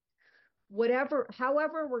 Like,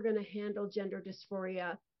 however we're going to handle gender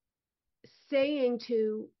dysphoria, saying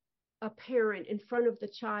to a parent in front of the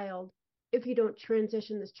child, if you don't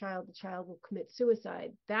transition this child, the child will commit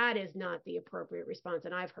suicide, that is not the appropriate response.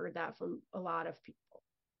 And I've heard that from a lot of people.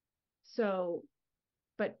 So,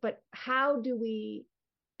 but how do we,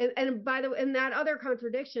 and by the way, and that other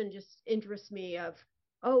contradiction just interests me of,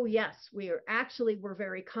 oh yes, we're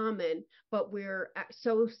very common, but we're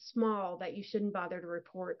so small that you shouldn't bother to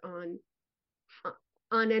report on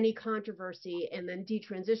any controversy, and then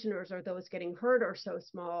detransitioners or those getting hurt are so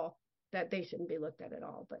small that they shouldn't be looked at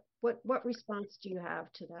all. But what response do you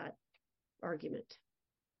have to that argument?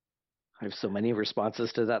 I have so many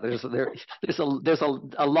responses to that. There's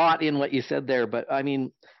a lot in what you said there, but I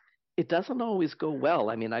mean, it doesn't always go well.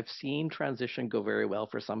 I mean, I've seen transition go very well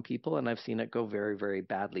for some people, and I've seen it go very, very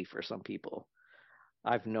badly for some people.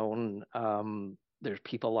 I've known there's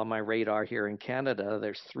people on my radar here in Canada.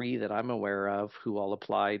 There's 3 that I'm aware of who all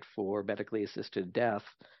applied for medically assisted death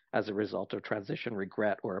as a result of transition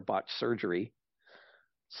regret or a botched surgery.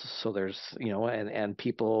 So there's, and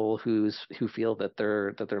people who feel that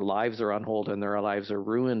their lives are on hold and their lives are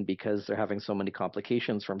ruined because they're having so many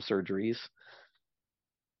complications from surgeries.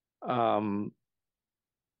 Um,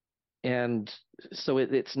 and so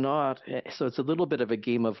it's not, so it's a little bit of a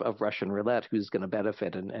game of Russian roulette, who's going to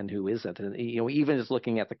benefit and who isn't. And even just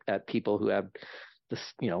looking at people who have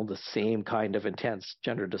this, the same kind of intense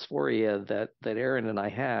gender dysphoria that Erin and I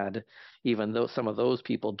had, even though some of those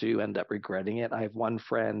people do end up regretting it. I have one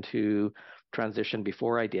friend who transitioned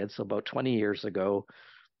before I did, so about 20 years ago,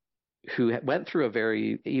 who went through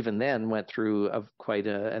quite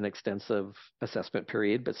an extensive assessment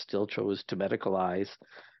period, but still chose to medicalize,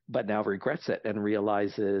 but now regrets it and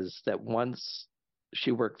realizes that once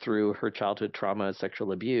she worked through her childhood trauma and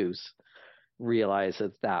sexual abuse, realized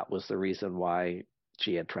that that was the reason why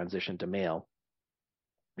she had transitioned to male.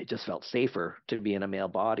 It just felt safer to be in a male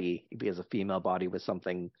body because a female body was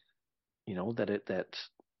something, was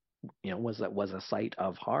a site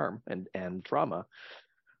of harm and trauma.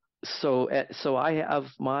 So I have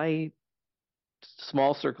my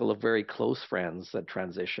small circle of very close friends that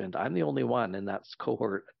transitioned. I'm the only one in that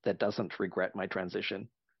cohort that doesn't regret my transition.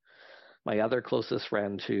 My other closest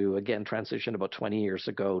friend, who again transitioned about 20 years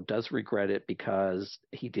ago, does regret it because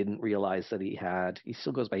he didn't realize that he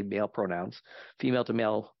still goes by male pronouns, female to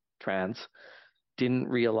male trans, didn't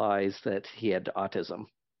realize that he had autism,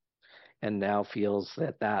 and now feels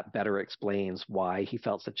that better explains why he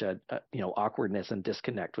felt such a awkwardness and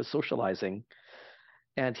disconnect with socializing.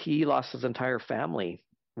 And he lost his entire family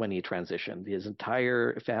when he transitioned. His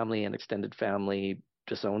entire family and extended family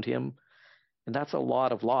disowned him. And that's a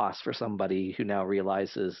lot of loss for somebody who now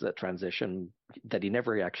realizes that he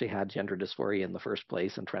never actually had gender dysphoria in the first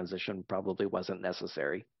place, and transition probably wasn't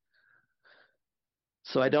necessary.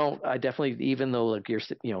 So I definitely, even though like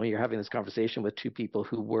you're having this conversation with 2 people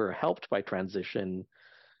who were helped by transition,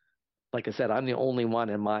 like I said, I'm the only one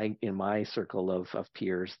in my circle of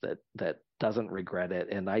peers that doesn't regret it.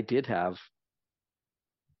 And I did have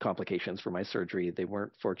complications for my surgery. They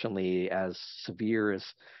weren't fortunately as severe as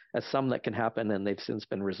some that can happen, and they've since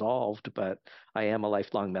been resolved, but I am a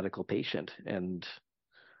lifelong medical patient. And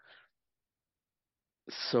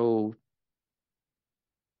so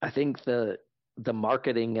I think the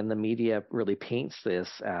marketing and the media really paints this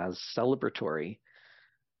as celebratory,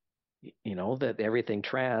 that everything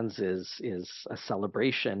trans is a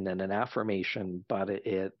celebration and an affirmation, but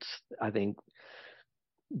I think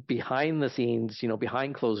behind the scenes,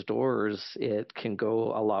 behind closed doors, it can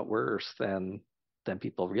go a lot worse than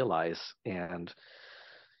people realize. And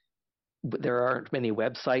there aren't many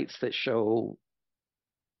websites that show,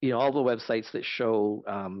 all the websites that show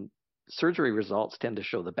surgery results tend to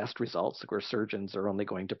show the best results, where surgeons are only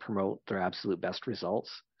going to promote their absolute best results.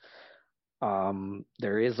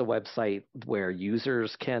 There is a website where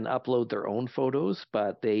users can upload their own photos,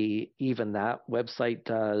 but even that website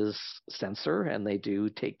does censor and they do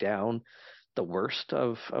take down the worst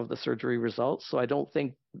of the surgery results. So I don't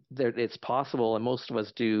think that it's possible, and most of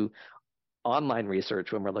us do online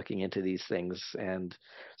research when we're looking into these things. And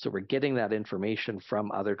so we're getting that information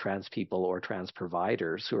from other trans people or trans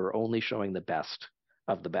providers who are only showing the best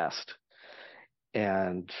of the best.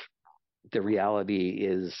 And the reality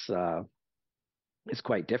is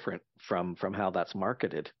quite different from how that's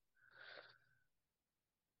marketed.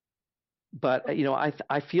 But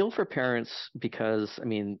I feel for parents because I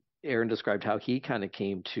mean, Aaron described how he kind of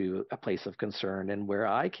came to a place of concern, and where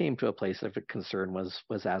I came to a place of concern was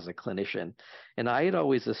as a clinician. And I had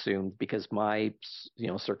always assumed, because my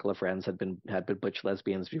circle of friends had been butch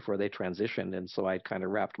lesbians before they transitioned, and so I kind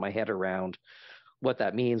of wrapped my head around what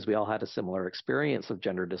that means. We all had a similar experience of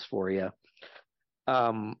gender dysphoria.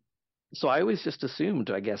 Um, so I always just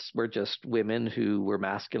assumed, I guess, we're just women who were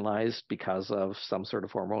masculinized because of some sort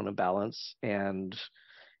of hormone imbalance, and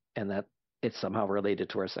that it's somehow related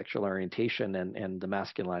to our sexual orientation and the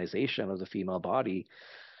masculinization of the female body.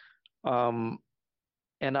 Um,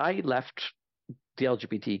 and I left the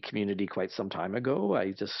LGBT community quite some time ago.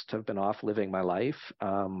 I just have been off living my life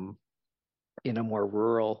in a more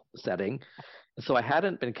rural setting. So I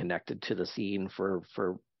hadn't been connected to the scene for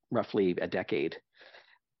roughly a decade.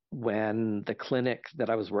 When the clinic that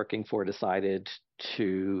I was working for decided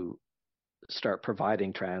to start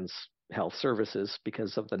providing trans health services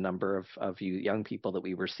because of the number of young people that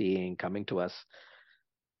we were seeing coming to us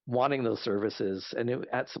wanting those services. And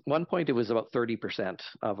at one point, it was about 30%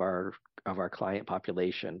 of our client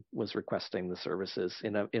population was requesting the services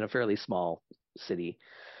in a fairly small city.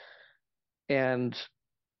 And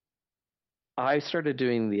I started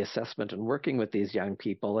doing the assessment and working with these young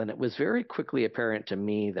people, and it was very quickly apparent to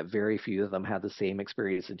me that very few of them had the same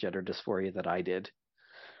experience of gender dysphoria that I did.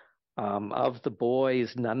 Of the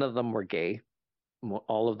boys, none of them were gay.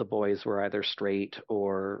 All of the boys were either straight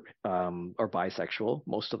or bisexual.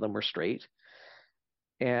 Most of them were straight.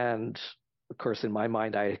 And of course, in my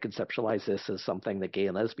mind, I conceptualized this as something that gay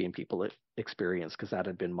and lesbian people experience because that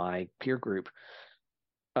had been my peer group.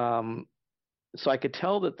 Um, so I could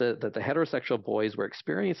tell that the heterosexual boys were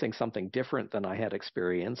experiencing something different than I had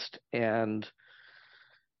experienced, and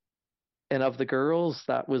of the girls,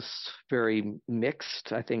 that was very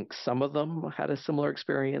mixed. I think some of them had a similar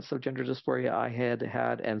experience of gender dysphoria I had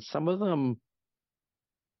had, and some of them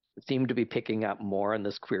seemed to be picking up more in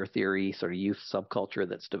this queer theory sort of youth subculture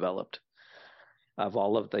that's developed of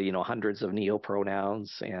all of the hundreds of neo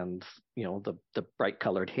pronouns and the bright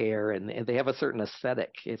colored hair, and they have a certain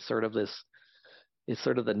aesthetic. It's sort of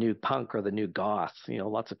the new punk or the new goth,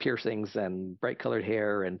 lots of piercings and bright colored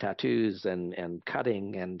hair and tattoos and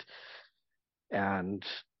cutting and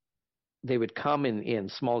they would come in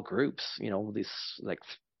small groups, these like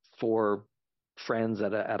four friends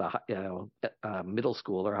at a middle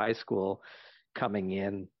school or high school coming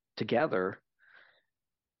in together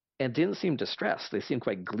and didn't seem distressed. They seemed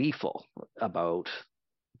quite gleeful about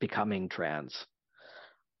becoming trans.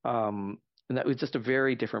 And that was just a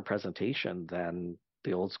very different presentation than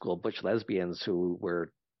the old school butch lesbians who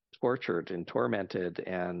were tortured and tormented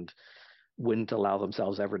and wouldn't allow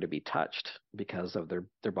themselves ever to be touched because of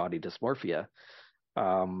their body dysmorphia.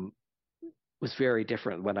 Um, was very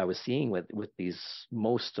different when I was seeing with these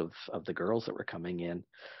most of the girls that were coming in.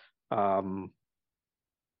 Um,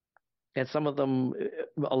 and some of them,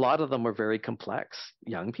 a lot of them were very complex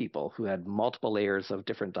young people who had multiple layers of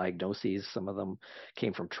different diagnoses. Some of them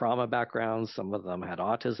came from trauma backgrounds. Some of them had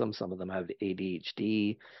autism. Some of them had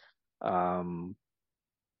ADHD. Um,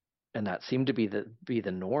 and that seemed to be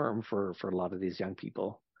the norm for a lot of these young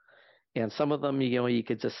people. And some of them, you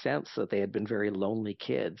could just sense that they had been very lonely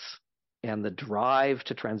kids. And the drive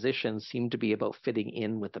to transition seemed to be about fitting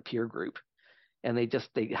in with the peer group. And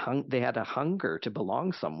they had a hunger to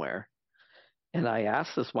belong somewhere. And I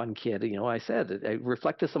asked this one kid, I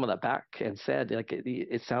reflected some of that back and said, like,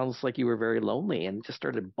 it sounds like you were very lonely, and just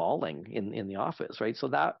started bawling in the office, right? So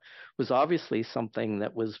that was obviously something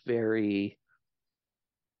that was very,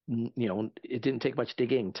 it didn't take much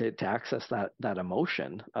digging to access that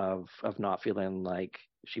emotion of not feeling like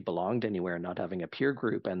she belonged anywhere, not having a peer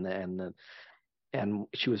group, and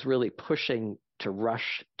she was really pushing to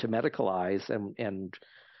rush to medicalize, and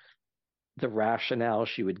the rationale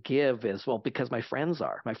she would give is, well, because my friends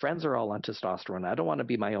are all on testosterone. I don't want to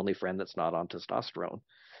be my only friend that's not on testosterone.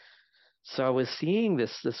 So I was seeing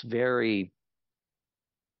this very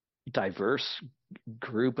diverse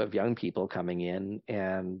group of young people coming in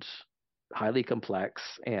and highly complex,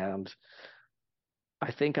 and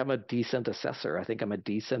I think I'm a decent assessor. I think I'm a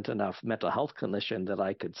decent enough mental health clinician that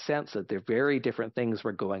I could sense that there very different things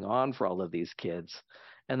were going on for all of these kids.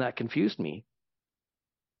 And that confused me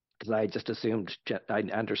because I just assumed I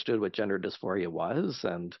understood what gender dysphoria was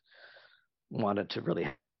and wanted to really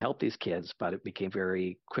help these kids. But it became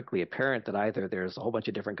very quickly apparent that either there's a whole bunch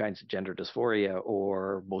of different kinds of gender dysphoria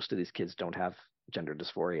or most of these kids don't have gender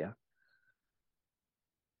dysphoria.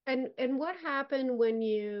 And what happened when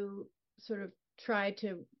you sort of tried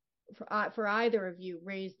to, for either of you,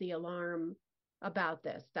 raise the alarm about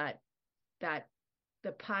this, that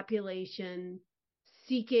the population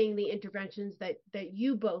seeking the interventions that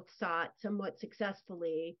you both sought somewhat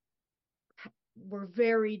successfully were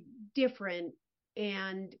very different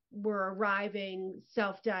and were arriving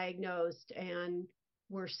self-diagnosed and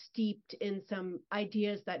were steeped in some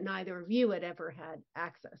ideas that neither of you had ever had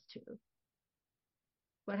access to?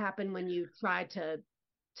 What happened when you tried to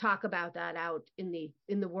talk about that out in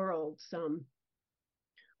the world some?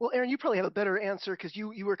 Well, Aaron, you probably have a better answer because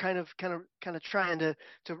you were kind of trying to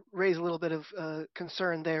raise a little bit of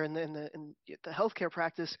concern there in the healthcare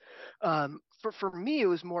practice. For me, it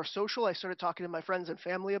was more social. I started talking to my friends and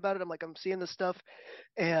family about it. I'm like, I'm seeing this stuff,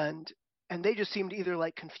 and and they just seemed either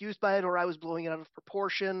like confused by it, or I was blowing it out of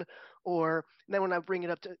proportion, or and then when I bring it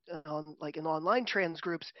up to like in online trans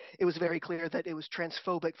groups, it was very clear that it was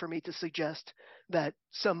transphobic for me to suggest that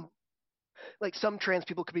some trans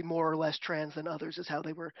people could be more or less trans than others is how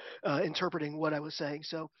they were interpreting what I was saying.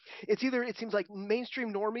 So it's either it seems like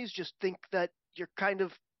mainstream normies just think that you're kind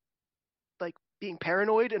of like being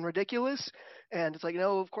paranoid and ridiculous, and it's like,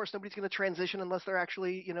 no, of course nobody's going to transition unless they're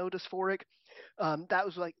actually dysphoric. That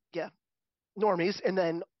was like, yeah, normies. And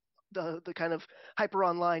then the kind of hyper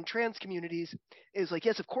online trans communities is like,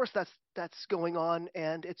 yes, of course that's going on,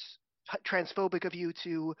 and it's transphobic of you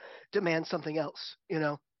to demand something else.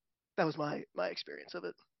 That was my experience of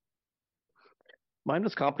it. Mine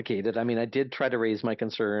was complicated. I mean, I did try to raise my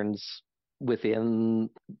concerns within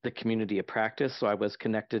the community of practice. So I was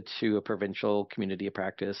connected to a provincial community of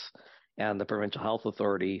practice and the provincial health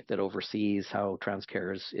authority that oversees how trans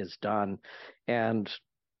care is done. And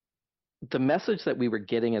the message that we were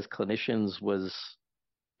getting as clinicians was,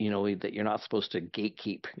 that you're not supposed to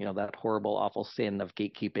gatekeep, that horrible, awful sin of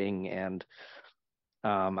gatekeeping. And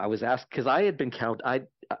I was asked because I had been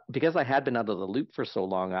because I had been out of the loop for so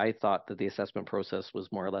long. I thought that the assessment process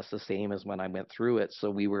was more or less the same as when I went through it. So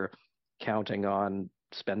we were counting on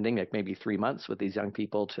spending like maybe 3 months with these young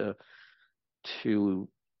people to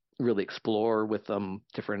really explore with them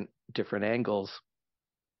different angles.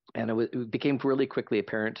 And it became really quickly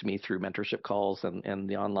apparent to me through mentorship calls and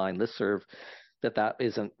the online listserv that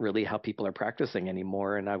isn't really how people are practicing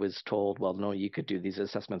anymore. And I was told, well, no, you could do these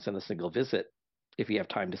assessments in a single visit if you have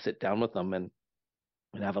time to sit down with them and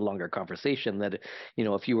have a longer conversation. That,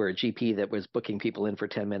 if you were a GP that was booking people in for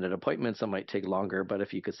 10-minute appointments, it might take longer. But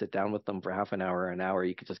if you could sit down with them for half an hour,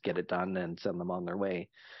 you could just get it done and send them on their way.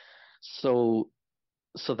 So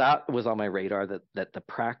that was on my radar that the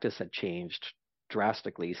practice had changed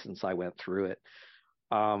drastically since I went through it.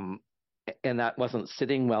 Um, and that wasn't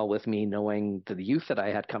sitting well with me, knowing the youth that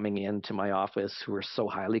I had coming into my office who were so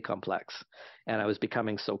highly complex. And I was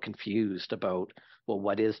becoming so confused about, well,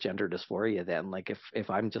 what is gender dysphoria then? Like if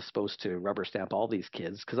I'm just supposed to rubber stamp all these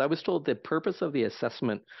kids, because I was told the purpose of the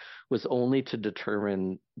assessment was only to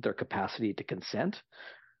determine their capacity to consent,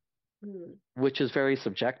 which is very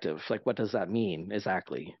subjective. Like, what does that mean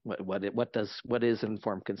exactly? What is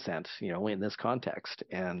informed consent, in this context?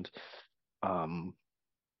 And um,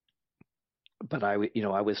 but I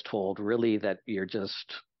was told really that you're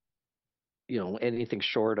just, anything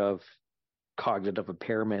short of cognitive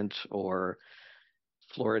impairment or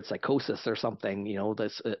florid psychosis or something,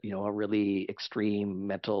 that's a really extreme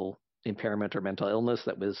mental impairment or mental illness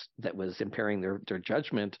that was impairing their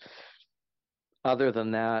judgment. Other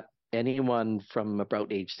than that, anyone from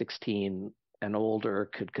about age 16 and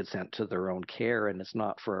older could consent to their own care, and it's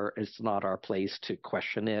not our place to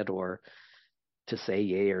question it or to say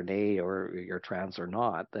yay or nay or you're trans or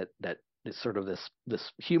not. That is sort of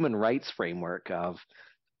this human rights framework of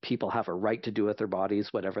people have a right to do with their bodies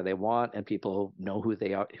whatever they want, and people know who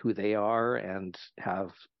they are and have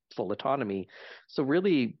full autonomy. So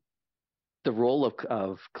really, the role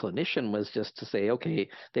of clinician was just to say, okay,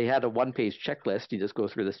 they had a one-page checklist. You just go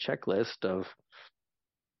through this checklist of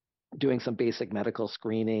doing some basic medical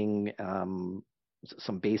screening,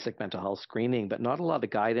 some basic mental health screening, but not a lot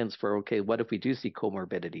of guidance for, okay, what if we do see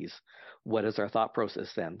comorbidities? What is our thought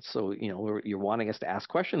process then? So, you're wanting us to ask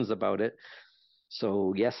questions about it.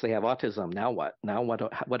 So yes, they have autism. Now what? Now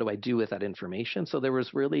what do I do with that information? So there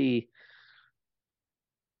was really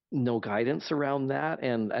no guidance around that.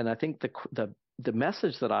 And I think the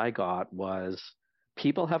message that I got was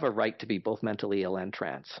people have a right to be both mentally ill and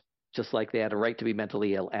trans, just like they had a right to be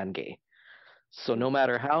mentally ill and gay. So no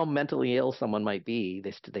matter how mentally ill someone might be,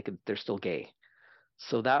 they're still gay.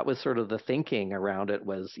 So that was sort of the thinking around it,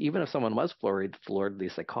 was even if someone was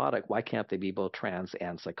floridly psychotic, why can't they be both trans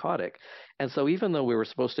and psychotic? And so even though we were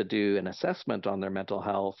supposed to do an assessment on their mental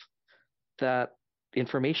health, that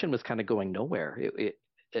information was kind of going nowhere.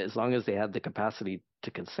 As long as they had the capacity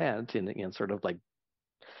to consent in sort of like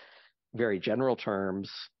very general terms,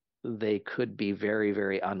 they could be very,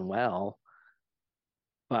 very unwell,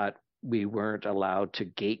 but we weren't allowed to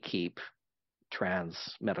gatekeep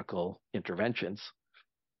trans medical interventions.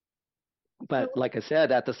 But So like I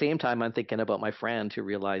said, at the same time, I'm thinking about my friend who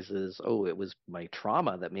realizes, oh, it was my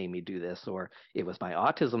trauma that made me do this, or it was my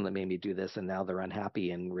autism that made me do this, and now they're unhappy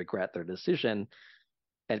and regret their decision.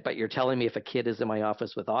 But you're telling me if a kid is in my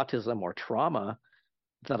office with autism or trauma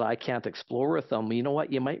that I can't explore with them, you know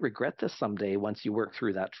what? You might regret this someday once you work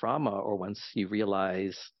through that trauma or once you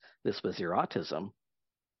realize this was your autism.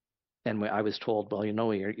 And I was told, well,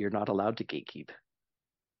 you're not allowed to gatekeep.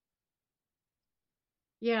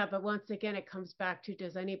 yeah, but once again, it comes back to,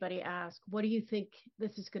 does anybody ask, what do you think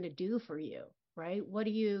this is going to do for you? Right? What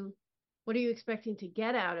are you expecting to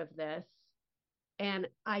get out of this? And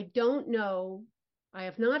I don't know. I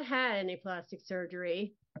have not had any plastic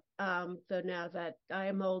surgery. Though now that I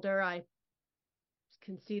am older, I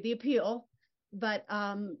can see the appeal. But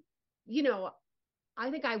you know,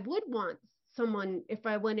 I think I would want someone, if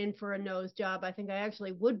I went in for a nose job, I think I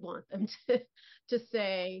actually would want them to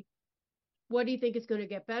say, what do you think is going to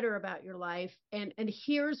get better about your life? And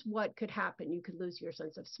here's what could happen. You could lose your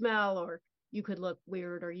sense of smell, or you could look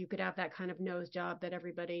weird, or you could have that kind of nose job that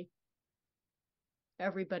everybody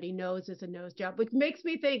knows is a nose job, which makes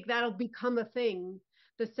me think that'll become a thing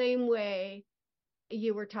the same way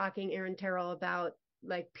you were talking, Aaron Terrell, about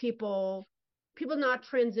like people not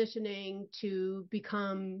transitioning to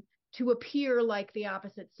become to appear like the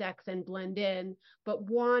opposite sex and blend in, but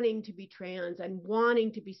wanting to be trans and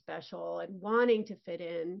wanting to be special and wanting to fit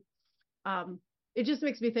in. It just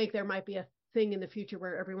makes me think there might be a thing in the future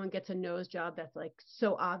where everyone gets a nose job that's like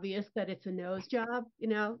so obvious that it's a nose job,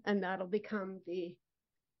 and that'll become the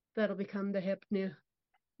hip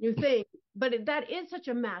new thing. But that is such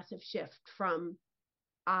a massive shift from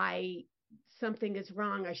I something is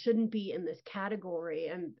wrong. I shouldn't be in this category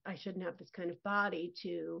and I shouldn't have this kind of body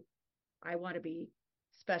to I want to be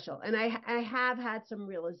special. And I have had some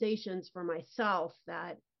realizations for myself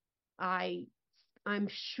that I I'm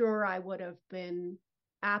sure I would have been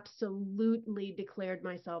absolutely declared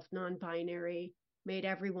myself non-binary, made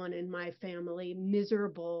everyone in my family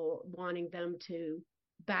miserable, wanting them to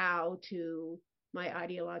bow to my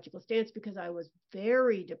ideological stance because I was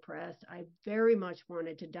very depressed. I very much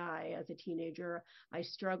wanted to die as a teenager. I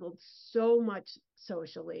struggled so much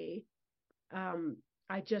socially.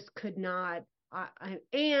 I just could not.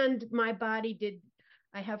 And my body did.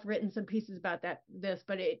 I have written some pieces about this,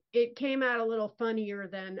 but it came out a little funnier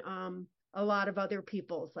than a lot of other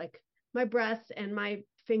people's. Like my breasts and my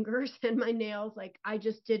fingers and my nails. Like I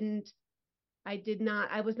just didn't. I did not.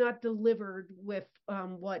 I was not delivered with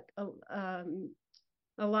what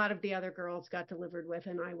a lot of the other girls got delivered with,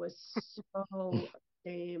 and I was so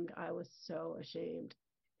ashamed. I was so ashamed,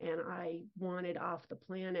 and I wanted off the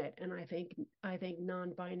planet. And I think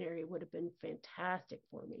non-binary would have been fantastic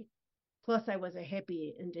for me. Plus, I was a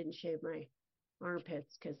hippie and didn't shave my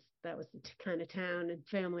armpits because that was the kind of town and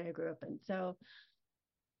family I grew up in. So,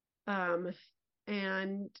 um,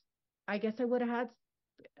 and I guess I would have had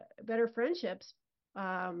better friendships.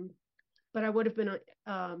 Um, but I would have been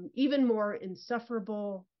even more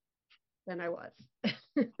insufferable than I was.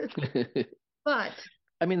 But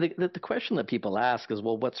I mean, the question that people ask is,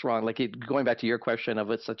 well, what's wrong? Like going back to your question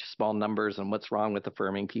of it's such small numbers and what's wrong with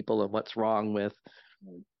affirming people and what's wrong with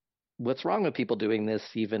people doing this,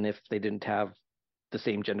 even if they didn't have the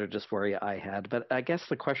same gender dysphoria I had. But I guess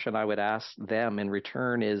the question I would ask them in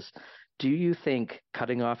return is, do you think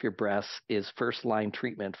cutting off your breasts is first line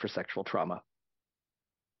treatment for sexual trauma?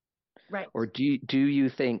 right, Or do you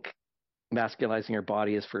think masculizing your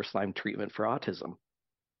body is first line treatment for autism?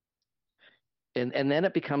 And then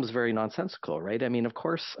it becomes very nonsensical, right? I mean, of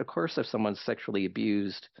course, if someone's sexually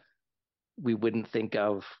abused, we wouldn't think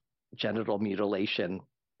of genital mutilation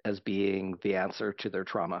as being the answer to their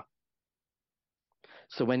trauma.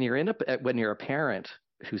 So when you're a parent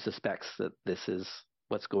who suspects that this is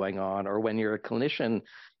what's going on, or when you're a clinician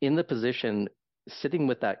in the position sitting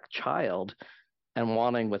with that child and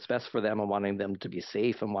wanting what's best for them and wanting them to be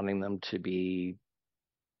safe and wanting them to be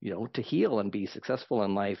to heal and be successful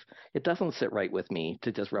in life, it doesn't sit right with me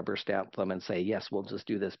to just rubber stamp them and say, yes, we'll just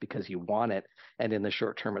do this because you want it. And in the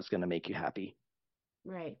short term, it's going to make you happy.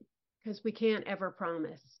 Right. Because we can't ever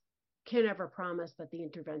promise that the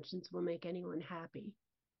interventions will make anyone happy.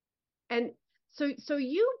 And so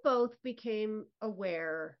you both became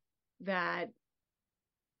aware that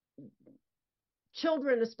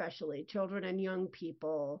children, especially children and young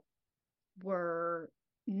people, were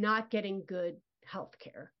not getting good health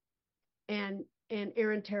care. And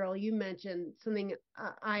Erin Terrell, you mentioned something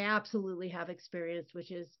I absolutely have experienced,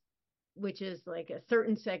 which is like a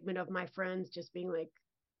certain segment of my friends just being like,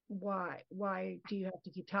 why do you have to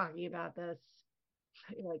keep talking about this?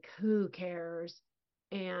 Like, who cares?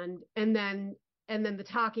 And then the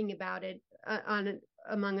talking about it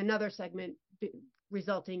among another segment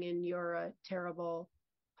resulting in you're a terrible,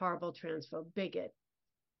 horrible transphobe bigot.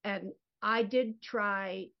 And I did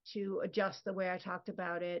try to adjust the way I talked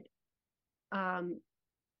about it um,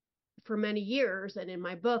 for many years. And in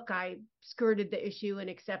my book, I skirted the issue and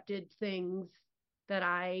accepted things that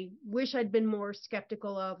I wish I'd been more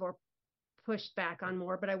skeptical of or pushed back on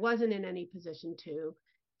more, but I wasn't in any position to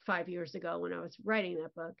 5 years ago when I was writing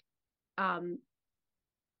that book. Um,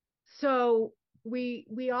 so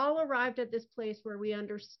we all arrived at this place where we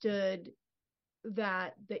understood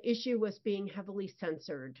that the issue was being heavily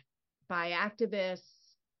censored by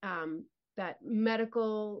activists, that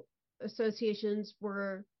medical associations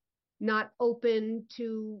were not open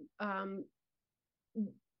to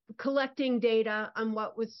collecting data on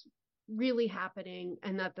what was really happening,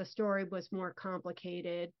 and that the story was more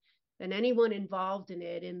complicated than anyone involved in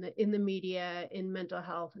it in the media, in mental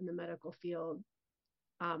health, in the medical field,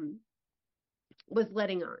 um, was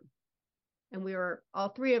letting on. And we were all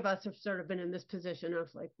three of us have sort of been in this position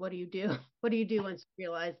of like, what do you do? What do you do once you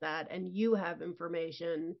realize that and you have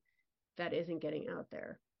information that isn't getting out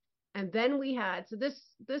there? And then we had, so this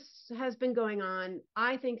has been going on,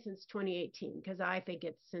 I think, since 2018, because I think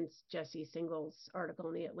it's since Jesse Singal's article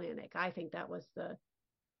in the Atlantic. I think that was the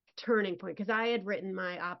turning point, because I had written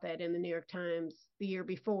my op-ed in the New York Times the year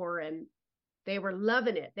before, and they were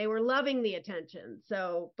loving it. They were loving the attention.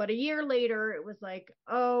 So, but a year later, it was like,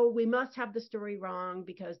 oh, we must have the story wrong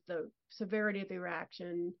because the severity of the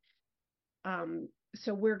reaction.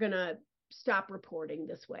 So we're going to stop reporting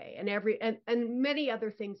this way. And many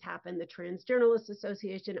other things happened. The Trans Journalists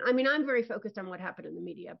Association. I mean, I'm very focused on what happened in the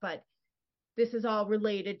media, but this is all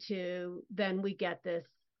related to then we get this.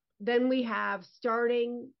 Then we have,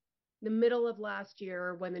 starting the middle of last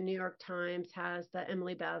year, when the New York Times has the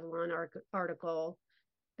Emily Bazelon article,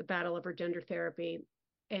 The Battle Over Gender Therapy.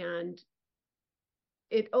 And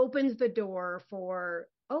it opens the door for,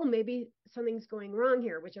 oh, maybe something's going wrong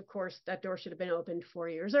here, which of course that door should have been opened 4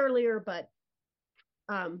 years earlier, but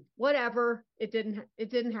whatever, it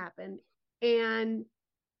didn't happen. And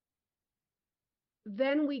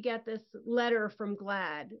then we get this letter from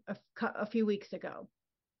GLAAD a few weeks ago,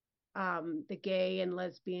 the gay and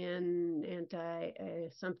lesbian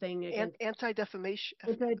something against anti-defamation.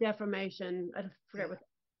 Anti-defamation. I forget what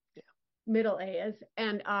Yeah. middle A is,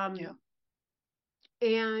 and Yeah.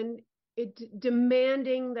 and it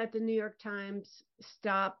demanding that the New York Times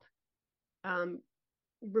stop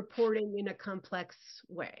reporting in a complex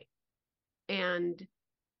way, and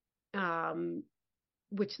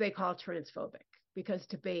which they call transphobic, because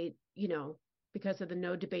debate, because of the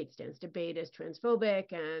no debate stance, debate is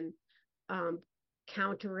transphobic, and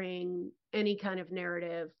countering any kind of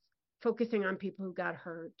narrative, focusing on people who got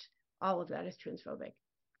hurt, all of that is transphobic.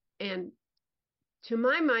 And to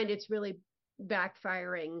my mind, it's really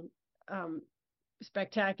backfiring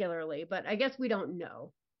spectacularly, but I guess we don't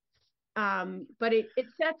know. But it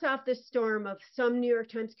sets off this storm of some New York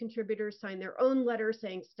Times contributors sign their own letter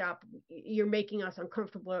saying, stop, you're making us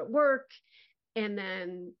uncomfortable at work. And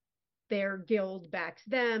then their guild backs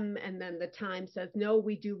them. And then the Times says, no,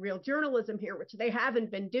 we do real journalism here, which they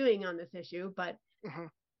haven't been doing on this issue, but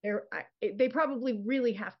they probably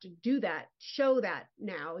really have to do that, show that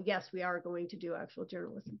now. Yes, we are going to do actual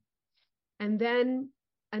journalism. And then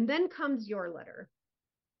comes your letter.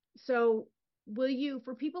 So will you,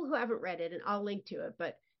 for people who haven't read it, and I'll link to it,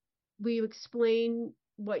 but will you explain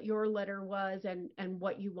what your letter was and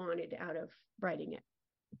what you wanted out of writing it?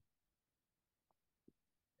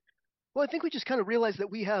 Well, I think we just kind of realized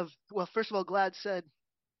that we have, well, first of all, GLAAD said,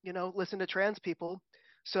 listen to trans people.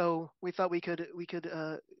 So we thought we could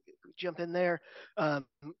jump in there. The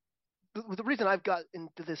reason I've got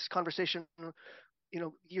into this conversation,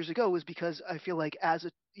 years ago, was because I feel like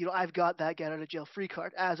I've got that get out of jail free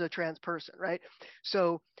card as a trans person, right?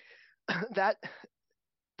 So that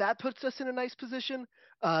puts us in a nice position.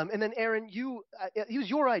 And then Aaron, it was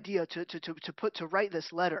your idea to write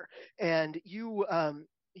this letter, and you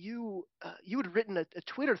had written a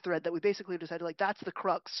Twitter thread that we basically decided like that's the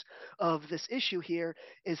crux of this issue here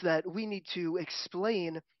is that we need to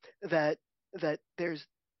explain that there's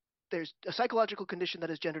a psychological condition that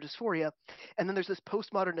is gender dysphoria, and then there's this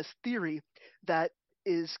postmodernist theory that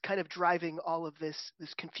is kind of driving all of this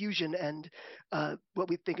confusion and what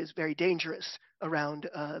we think is very dangerous around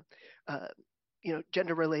uh,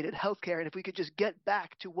 gender related healthcare. And if we could just get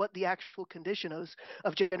back to what the actual condition is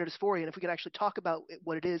of gender dysphoria, and if we could actually talk about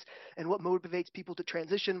what it is and what motivates people to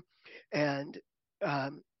transition, and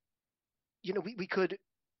um, we could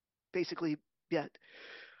basically, yeah,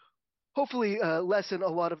 hopefully lessen a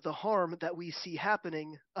lot of the harm that we see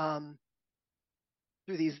happening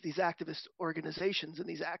through these activist organizations and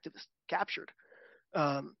these activist captured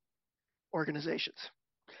um, organizations.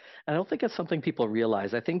 I don't think it's something people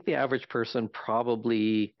realize. I think the average person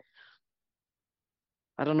probably,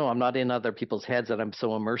 I don't know, I'm not in other people's heads and I'm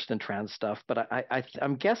so immersed in trans stuff, but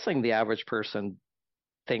I'm guessing the average person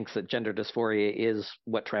thinks that gender dysphoria is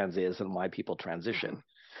what trans is and why people transition.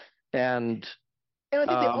 Mm-hmm. And And I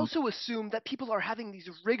think they um, also assume that people are having these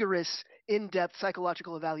rigorous, in-depth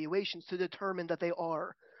psychological evaluations to determine that they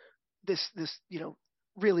are this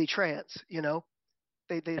really trans.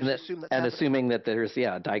 They and just that, assume that's and happening. assuming that there's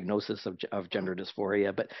a diagnosis of Mm-hmm. gender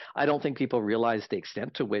dysphoria, but I don't think people realize the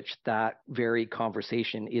extent to which that very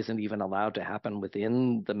conversation isn't even allowed to happen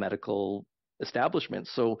within the medical establishment.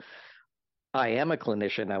 So I am a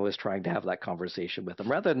clinician. I was trying to have that conversation with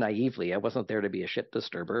them rather naively. I wasn't there to be a shit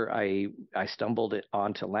disturber. I stumbled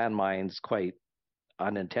onto landmines quite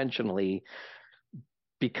unintentionally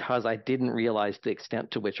because I didn't realize the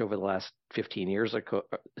extent to which over the last 15 years that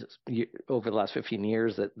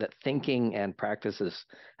thinking and practices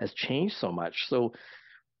has changed so much. So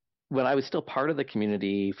when I was still part of the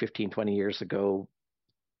community 15, 20 years ago,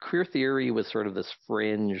 queer theory was sort of this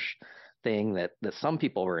fringe thing that some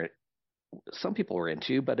people were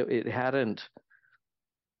into, but it hadn't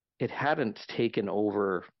taken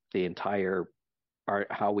over the entire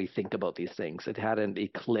how we think about these things. It hadn't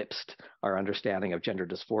eclipsed our understanding of gender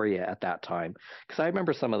dysphoria at that time. Because I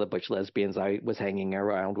remember some of the butch lesbians I was hanging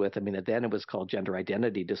around with. I mean, then it was called gender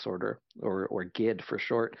identity disorder, or GID for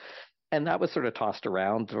short, and that was sort of tossed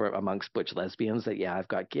around amongst butch lesbians that yeah, I've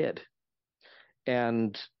got GID,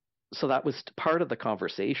 and so that was part of the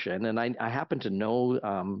conversation. And I happened to know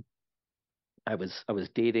I was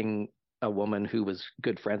dating a woman who was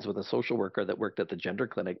good friends with a social worker that worked at the gender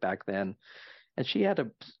clinic back then, and she had a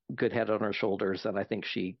good head on her shoulders, and I think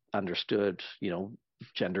she understood,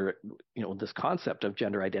 gender, this concept of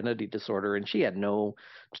gender identity disorder, and she had no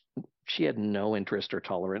interest or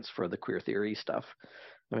tolerance for the queer theory stuff.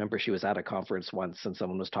 I remember she was at a conference once and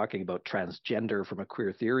someone was talking about transgender from a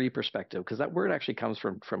queer theory perspective, because that word actually comes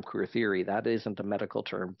from queer theory. That isn't a medical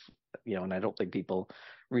term, and I don't think people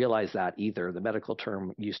realize that either. The medical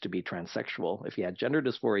term used to be transsexual. If you had gender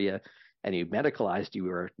dysphoria and you medicalized,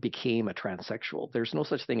 became a transsexual. There's no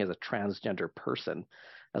such thing as a transgender person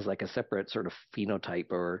as like a separate sort of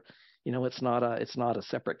phenotype, or it's not a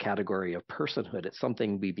separate category of personhood. It's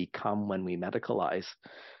something we become when we medicalize.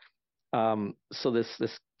 So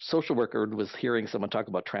this social worker was hearing someone talk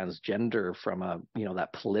about transgender from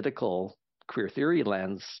that political queer theory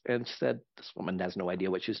lens, and she said this woman has no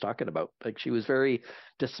idea what she's talking about. Like, she was very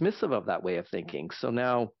dismissive of that way of thinking. So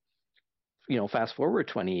now, fast forward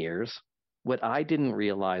 20 years, what I didn't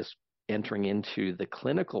realize entering into the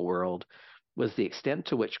clinical world was the extent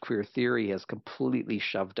to which queer theory has completely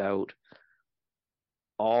shoved out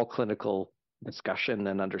all clinical discussion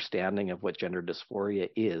and understanding of what gender dysphoria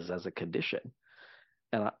is as a condition.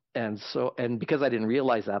 And because I didn't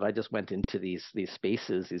realize that, I just went into these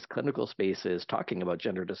spaces, these clinical spaces, talking about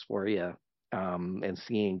gender dysphoria, and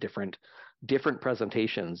seeing different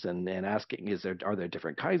presentations, and asking, are there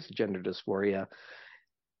different kinds of gender dysphoria?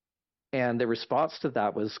 And the response to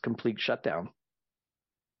that was complete shutdown.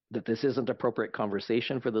 That this isn't appropriate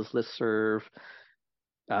conversation for this listserv.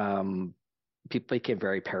 Um, People became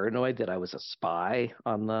very paranoid that I was a spy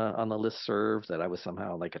on the listserv, that I was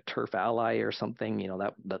somehow like a turf ally or something.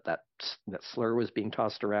 That slur was being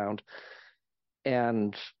tossed around,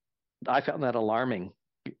 and I found that alarming.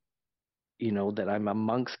 That I'm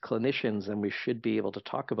amongst clinicians and we should be able to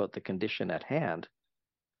talk about the condition at hand.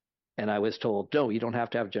 And I was told, no, you don't have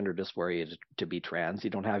to have gender dysphoria to be trans. You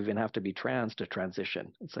don't even have to be trans to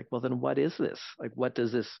transition. It's like, well, then what is this? Like, what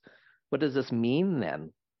does this mean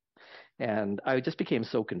then? And I just became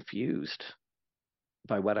so confused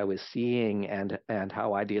by what I was seeing and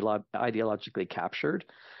how ideologically captured.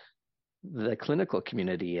 the clinical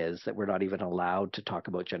community is, that we're not even allowed to talk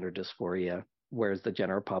about gender dysphoria, whereas the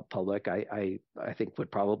general public, I think,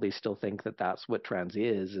 would probably still think that that's what trans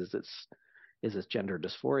is it's gender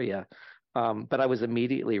dysphoria. But I was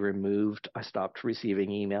immediately removed. I stopped receiving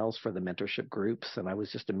emails for the mentorship groups, and I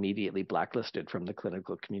was just immediately blacklisted from the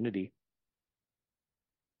clinical community.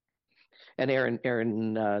 And Aaron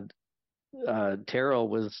Terrell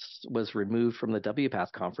was removed from the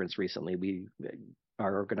WPATH conference recently.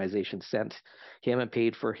 Our organization sent him and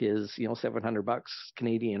paid for his $700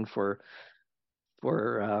 Canadian for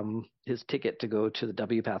his ticket to go to the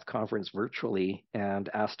WPATH conference virtually, and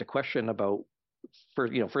asked a question about,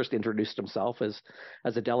 first introduced himself as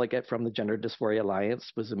a delegate from the Gender Dysphoria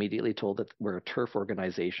Alliance, was immediately told that we're a TERF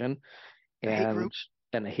organization A hate group.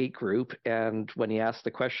 and a hate group. And when he asked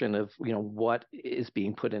the question of, what is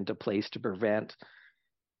being put into place to prevent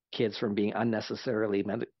kids from being unnecessarily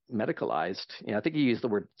medicalized, I think he used the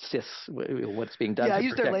word cis. What's being done? Yeah, I to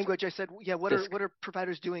used their protect language. I said, yeah, what cis. are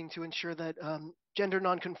providers doing to ensure that gender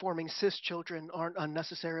nonconforming cis children aren't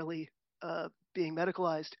unnecessarily being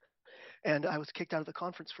medicalized? And I was kicked out of the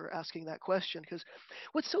conference for asking that question, because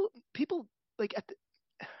people like at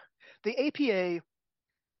the APA,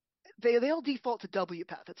 they all default to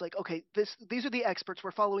WPATH. It's like, okay, these are the experts.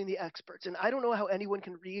 We're following the experts, and I don't know how anyone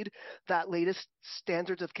can read that latest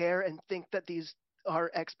standards of care and think that these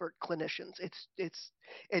are expert clinicians. It's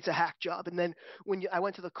a hack job. And then when I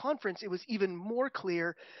went to the conference, it was even more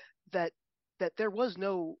clear that that there was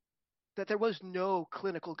no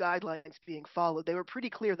clinical guidelines being followed. They were pretty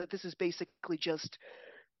clear that this is basically just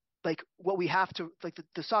like what we have to, like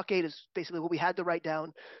the SOC 8 is basically what we had to write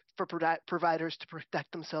down for providers to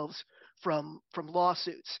protect themselves from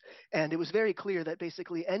lawsuits. And it was very clear that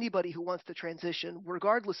basically anybody who wants to transition,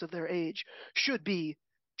 regardless of their age, should be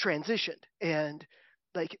transitioned. And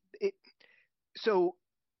like it, so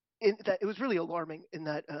that it was really alarming in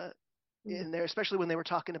that in there, especially when they were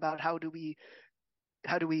talking about how do we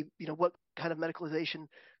what kind of medicalization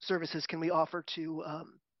services can we offer to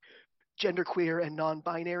genderqueer and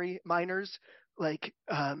non-binary minors. Like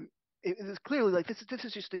it is clearly like this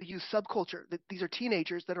is just a youth subculture that these are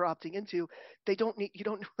teenagers that are opting into. They don't need, you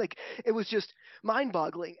don't like, it was just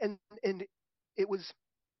mind-boggling. And it was,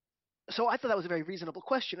 so I thought that was a very reasonable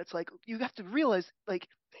question. It's like, you have to realize, like,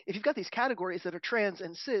 if you've got these categories that are trans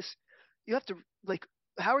and cis, you have to, like,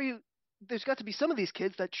 how are you, there's got to be some of these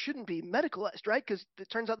kids that shouldn't be medicalized, right? Because it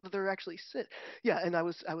turns out that they're actually cis. Yeah, and I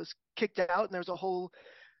was kicked out, and there's a whole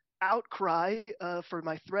outcry for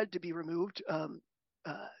my thread to be removed.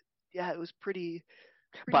 Yeah, it was By pretty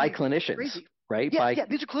clinicians, crazy. right? Yeah,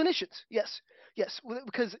 these are clinicians. Yes,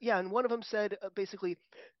 because yeah, and one of them said basically,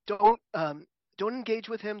 don't engage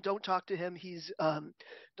with him, don't talk to him. He's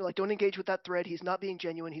like, don't engage with that thread. He's not being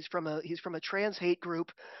genuine. He's from a trans hate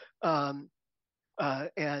group.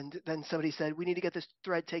 And then somebody said we need to get this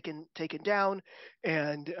thread taken down,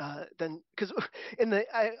 and then because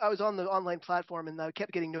I was on the online platform and I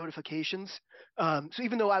kept getting notifications. So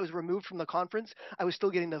even though I was removed from the conference, I was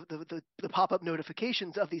still getting the pop-up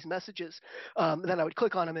notifications of these messages. Then I would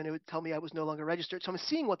click on them and it would tell me I was no longer registered. So I'm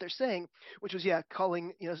seeing what they're saying, which was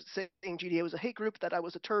calling, saying GDA was a hate group, that I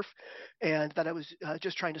was a TERF, and that I was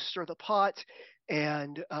just trying to stir the pot.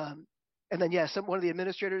 And then, one of the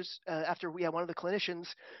administrators, after one of the clinicians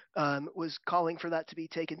was calling for that to be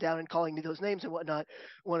taken down and calling me those names and whatnot.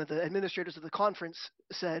 One of the administrators of the conference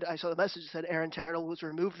said, I saw the message that said Aaron Terrell was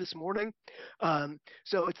removed this morning.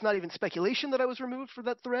 So it's not even speculation that I was removed for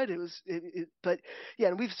that thread. But yeah,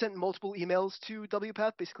 and we've sent multiple emails to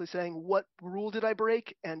WPATH basically saying, what rule did I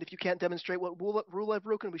break? And if you can't demonstrate what rule I've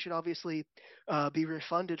broken, we should obviously be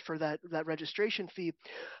refunded for that registration fee.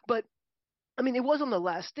 But I mean, it was on the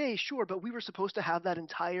last day, sure, but we were supposed to have the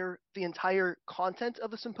entire content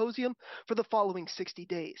of the symposium for the following 60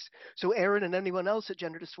 days. So Aaron and anyone else at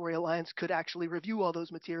Gender Dysphoria Alliance could actually review all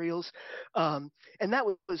those materials. And that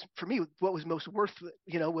was, for me, what was most worth,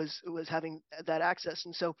 was having that access.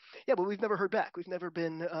 And so, yeah, but we've never heard back. We've never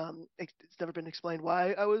been, it's never been explained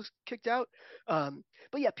why I was kicked out.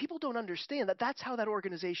 But yeah, people don't understand that that's how that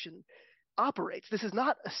organization operates. This is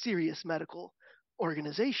not a serious medical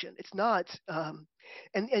organization. It's not, and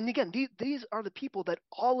again, these are the people that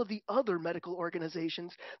all of the other medical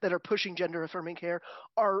organizations that are pushing gender affirming care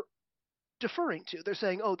are deferring to. They're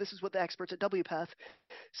saying, oh, this is what the experts at WPATH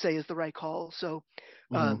say is the right call. So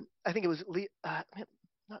I think it was not,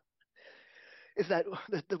 is that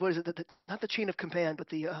what is it? Not the chain of command, but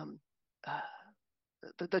the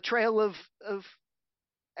trail of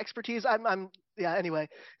expertise. Yeah. Anyway,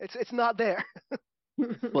 it's not there.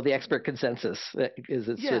 Well, the expert consensus is,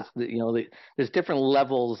 it's Yeah. just, there's different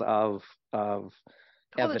levels of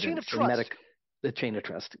Oh, the chain of evidence or trust. the chain of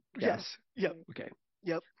trust. Yeah. Yes. Yep. Okay.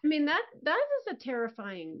 Yep. I mean, that is a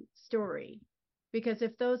terrifying story, because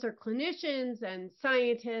if those are clinicians and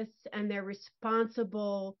scientists and they're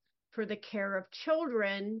responsible for the care of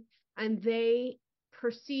children, and they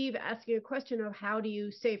perceive asking a question of how do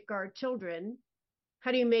you safeguard children,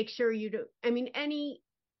 how do you make sure you do, I mean,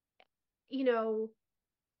 you know,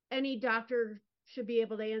 any doctor should be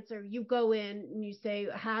able to answer. You go in and you say,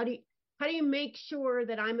 how do you make sure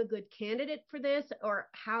that I'm a good candidate for this? Or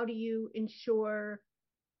how do you ensure,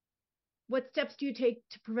 what steps do you take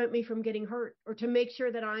to prevent me from getting hurt, or to make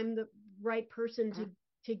sure that I'm the right person Mhm.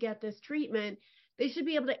 to get this treatment? They should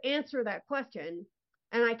be able to answer that question.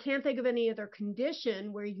 And I can't think of any other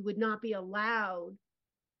condition where you would not be allowed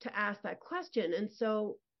to ask that question. And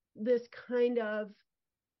so this kind of,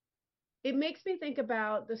 it makes me think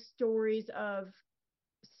about the stories of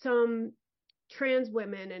some trans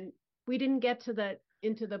women, and we didn't get to the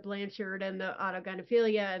into the Blanchard and the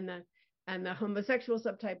autogynephilia and the homosexual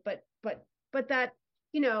subtype, but that,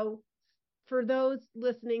 you know, for those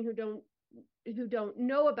listening who don't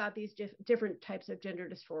know about these different types of gender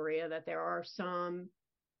dysphoria, that there are some,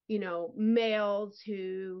 you know, males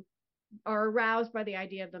who are aroused by the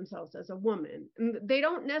idea of themselves as a woman. And they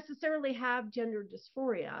don't necessarily have gender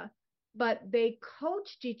dysphoria, but they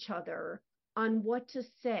coached each other on what to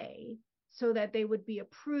say so that they would be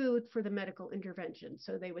approved for the medical intervention.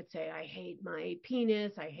 So they would say, I hate my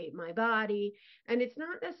penis, I hate my body. And it's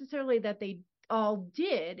not necessarily that they all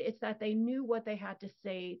did, it's that they knew what they had to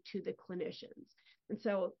say to the clinicians. And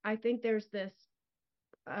so I think there's this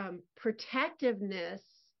protectiveness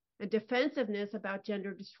and defensiveness about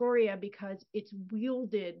gender dysphoria because it's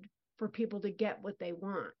wielded for people to get what they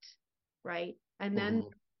want, right? And then Mm-hmm.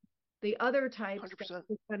 the other types that 100%. are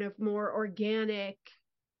kind of more organic,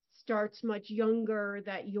 starts much younger,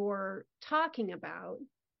 that you're talking about.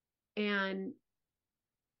 And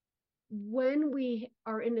when we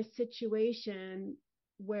are in a situation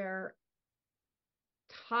where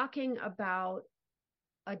talking about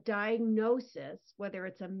a diagnosis, whether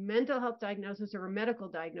it's a mental health diagnosis or a medical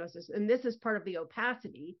diagnosis, and this is part of the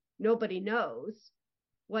opacity, nobody knows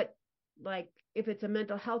what, like, if it's a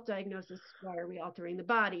mental health diagnosis, why are we altering the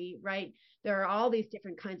body, right? There are all these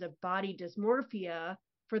different kinds of body dysmorphia.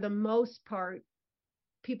 For the most part,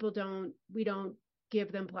 we don't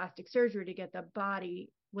give them plastic surgery to get the body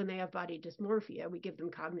when they have body dysmorphia. We give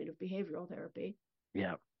them cognitive behavioral therapy.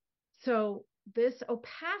 Yeah. So this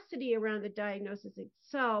opacity around the diagnosis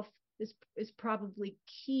itself is probably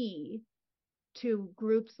key to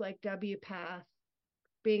groups like WPATH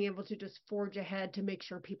being able to just forge ahead to make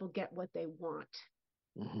sure people get what they want.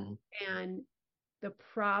 Mm-hmm. And the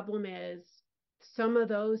problem is, some of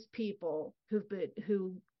those people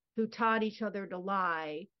who taught each other to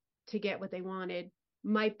lie to get what they wanted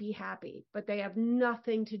might be happy, but they have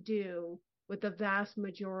nothing to do with the vast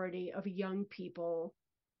majority of young people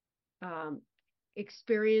um,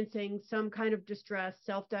 experiencing some kind of distress,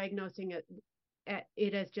 self-diagnosing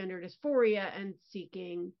it as gender dysphoria, and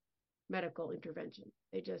seeking medical intervention.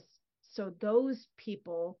 So those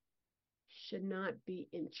people should not be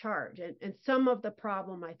in charge. And some of the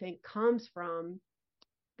problem, I think, comes from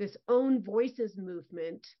this own voices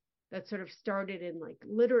movement that sort of started in like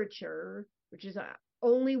literature, which is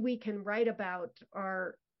only we can write about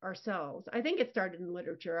ourselves. I think it started in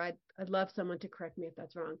literature. I'd love someone to correct me if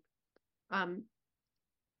that's wrong. Um,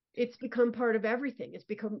 it's become part of everything. It's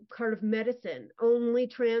become part of medicine. Only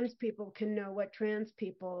trans people can know what trans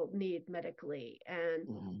people need medically. And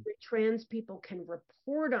Mm-hmm. trans people can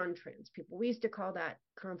report on trans people. We used to call that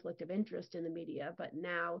conflict of interest in the media, but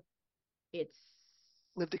now it's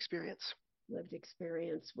Lived experience. lived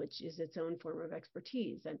experience, which is its own form of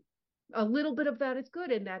expertise. And a little bit of that is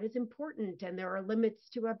good and that is important. And there are limits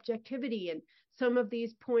to objectivity. And some of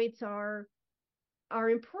these points are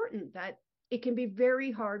important, that it can be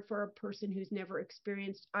very hard for a person who's never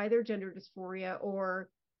experienced either gender dysphoria or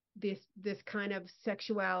this kind of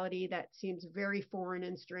sexuality that seems very foreign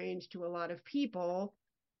and strange to a lot of people,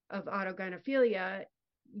 of autogynephilia.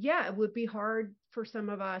 Yeah, it would be hard for some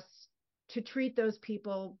of us to treat those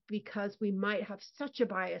people because we might have such a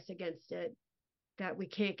bias against it that we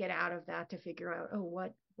can't get out of that to figure out, oh,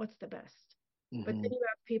 what's the best. But Mm-hmm. then you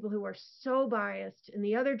have people who are so biased in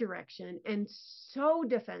the other direction and so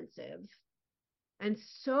defensive and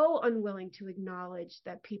so unwilling to acknowledge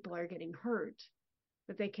that people are getting hurt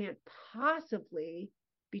that they can't possibly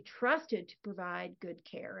be trusted to provide good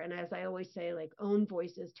care. And as I always say, like, own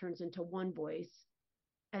voices turns into one voice.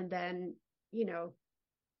 And then, you know,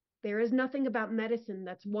 there is nothing about medicine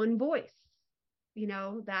that's one voice. You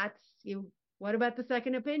know, that's you What about the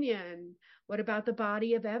second opinion? What about the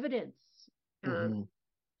body of evidence? Um, Hmm.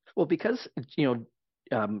 Well, because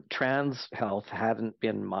trans health hadn't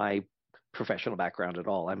been my professional background at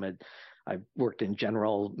all. I worked in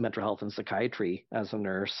general mental health and psychiatry as a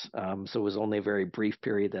nurse, so it was only a very brief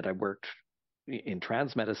period that I worked in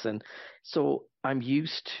trans medicine. So I'm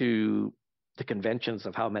used to the conventions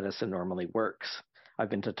of how medicine normally works. I've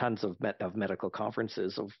been to tons of medical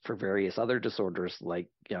conferences for various other disorders like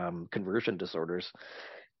conversion disorders,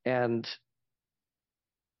 and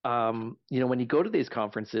when you go to these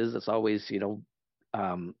conferences, it's always,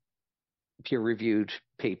 um, peer-reviewed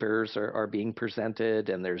papers are being presented,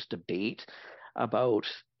 and there's debate about,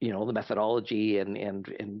 the methodology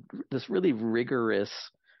and this really rigorous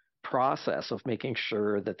process of making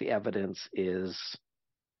sure that the evidence is,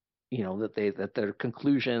 that their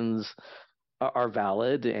conclusions are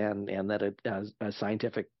valid and that a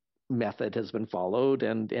scientific method has been followed.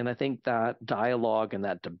 And I think that dialogue and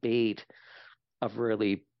that debate of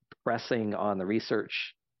really pressing on the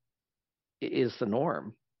research is the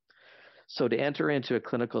norm. So to enter into a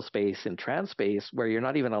clinical space in trans space where you're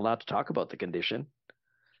not even allowed to talk about the condition,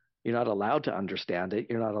 you're not allowed to understand it,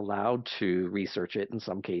 you're not allowed to research it in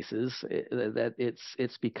some cases, that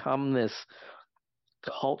it's become this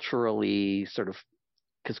culturally sort of,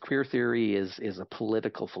 because queer theory is a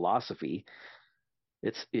political philosophy.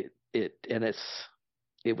 It's it it and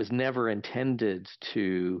it was never intended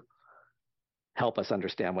to help us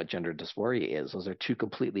understand what gender dysphoria is. Those are two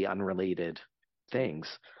completely unrelated things.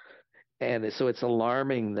 And so it's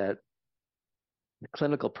alarming that the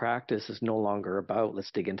clinical practice is no longer about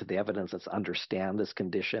let's dig into the evidence, let's understand this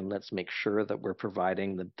condition, let's make sure that we're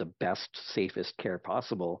providing the best, safest care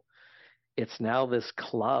possible. It's now this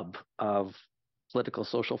club of political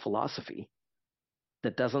social philosophy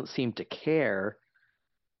that doesn't seem to care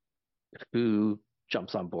who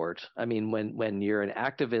jumps on board. I mean, when you're an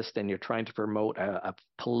activist and you're trying to promote a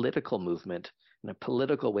political movement and a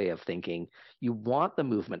political way of thinking, you want the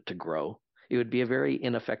movement to grow. It would be a very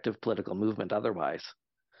ineffective political movement otherwise.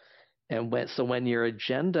 And when your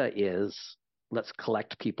agenda is let's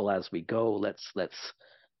collect people as we go, let's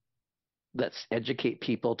educate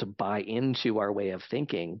people to buy into our way of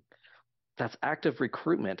thinking, that's active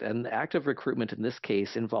recruitment. And active recruitment in this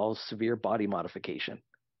case involves severe body modification.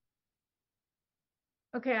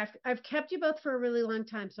 okay, I've kept you both for a really long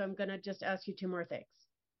time, so I'm going to just ask you two more things.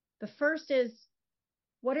 The first is,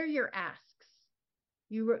 what are your asks?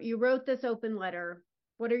 You wrote this open letter.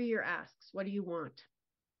 What are your asks? What do you want?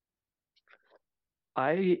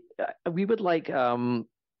 I We would like an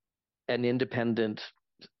independent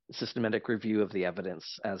systematic review of the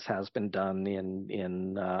evidence, as has been done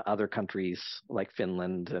in other countries like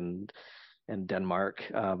Finland and Denmark.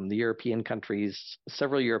 The European countries,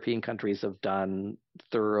 several European countries have done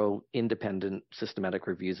thorough, independent, systematic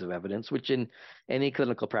reviews of evidence, which in any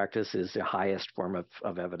clinical practice is the highest form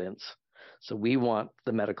of evidence. So we want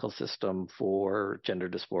the medical system for gender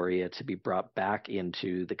dysphoria to be brought back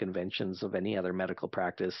into the conventions of any other medical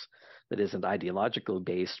practice that isn't ideologically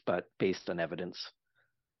based, but based on evidence,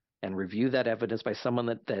 and review that evidence by someone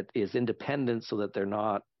that is independent so that they're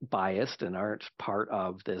not biased and aren't part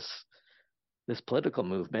of this political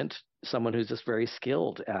movement, someone who's just very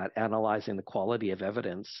skilled at analyzing the quality of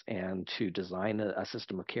evidence and to design a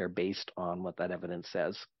system of care based on what that evidence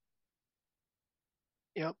says.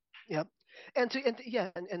 Yep, yep. And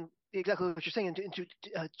exactly what you're saying, and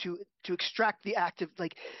to extract the active,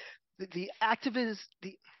 like the activist,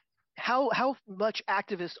 the how much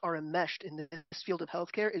activists are enmeshed in this field of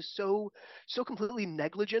healthcare is so completely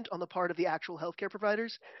negligent on the part of the actual healthcare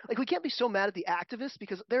providers. Like, we can't be so mad at the activists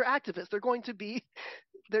because they're activists. They're going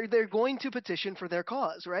to petition for their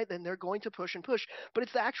cause, right? And they're going to push and push. But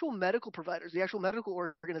it's the actual medical providers, the actual medical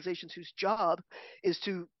organizations whose job is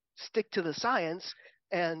to stick to the science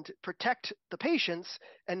and protect the patients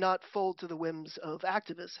and not fold to the whims of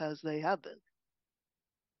activists as they have been.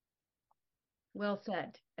 Well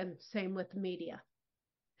said. And same with media.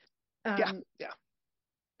 Yeah, Um, yeah.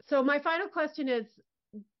 so my final question is,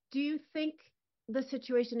 do you think the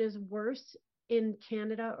situation is worse in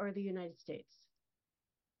Canada or the United States?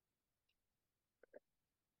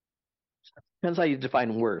 Depends how you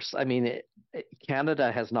define worse. I mean,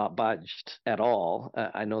 Canada has not budged at all.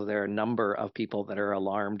 I know there are a number of people that are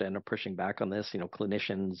alarmed and are pushing back on this,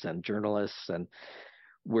 clinicians and journalists, and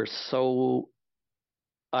we're so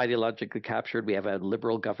ideologically captured. We have a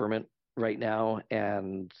liberal government right now,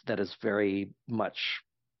 and that is very much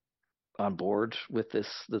on board with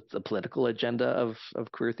the political agenda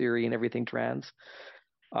of queer theory and everything trans.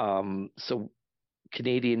 So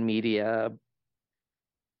Canadian media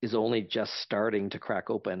is only just starting to crack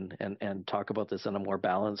open and talk about this in a more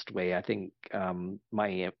balanced way. I think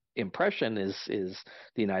my impression is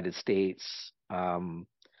the United States,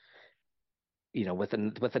 with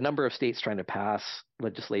a number of states trying to pass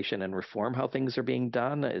legislation and reform how things are being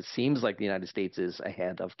done, it seems like the United States is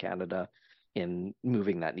ahead of Canada in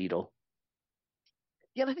moving that needle.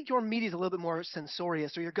 Yeah, and I think your media is a little bit more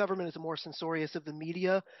censorious, or your government is more censorious of the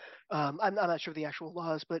media. I'm not sure of the actual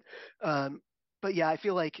laws, um, but yeah, I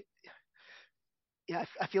feel like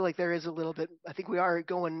there is a little bit. I think we are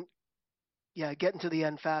going, yeah, getting to the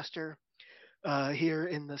end faster here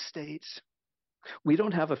in the states. We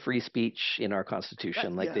don't have a free speech in our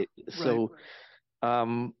constitution, like Yeah, they, right. so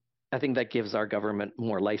I think that gives our government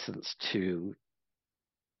more license to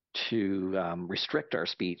restrict our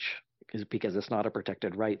speech because it's not a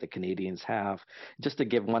protected right that Canadians have. Just to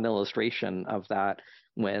give one illustration of that,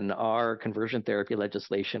 when our conversion therapy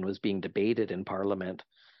legislation was being debated in Parliament,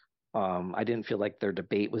 I didn't feel like their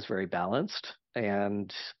debate was very balanced.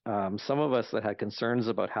 And some of us that had concerns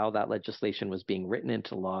about how that legislation was being written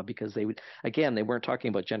into law, because they weren't talking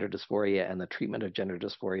about gender dysphoria and the treatment of gender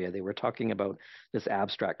dysphoria. They were talking about this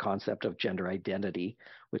abstract concept of gender identity,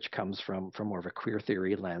 which comes from more of a queer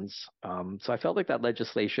theory lens. So I felt like that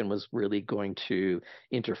legislation was really going to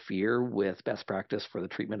interfere with best practice for the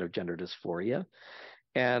treatment of gender dysphoria,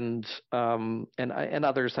 and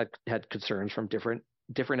others had concerns from different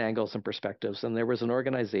angles and perspectives. And there was an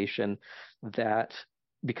organization that,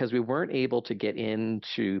 because we weren't able to get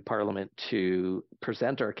into Parliament to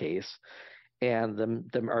present our case, and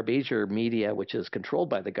our major media, which is controlled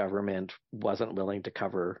by the government, wasn't willing to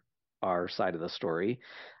cover our side of the story.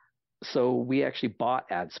 So we actually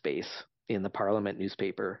bought ad space in the Parliament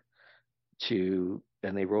newspaper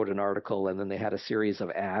and they wrote an article, and then they had a series of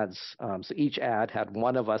ads. So each ad had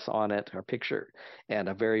one of us on it, our picture, and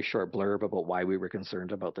a very short blurb about why we were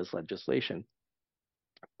concerned about this legislation.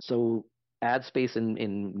 So ad space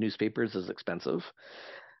in newspapers is expensive.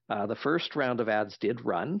 The first round of ads did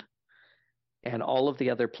run, and all of the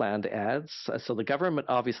other planned ads. So the government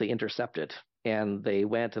obviously intercepted, and they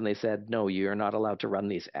went and they said, no, you're not allowed to run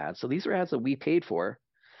these ads. So these are ads that we paid for,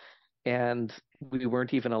 and we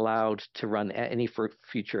weren't even allowed to run any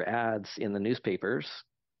future ads in the newspapers,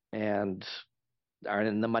 and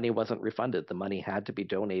and the money wasn't refunded. The money had to be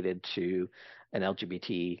donated to an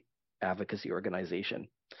LGBT advocacy organization.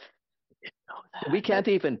 Oh, We that can't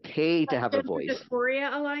even pay to have a Gender voice.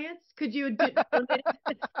 Dysphoria Alliance. Could you donate?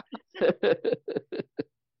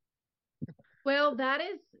 Well, that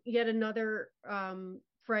is yet another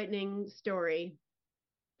frightening story.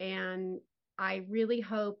 And I really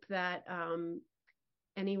hope that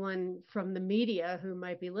anyone from the media who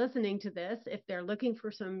might be listening to this, if they're looking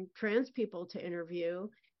for some trans people to interview,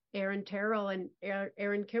 Aaron Terrell and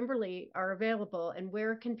Aaron Kimberly are available. And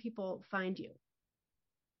where can people find you?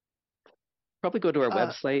 Probably go to our uh,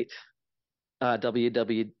 website,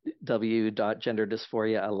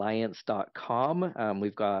 www.genderdysphoriaalliance.com.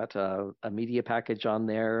 We've got a media package on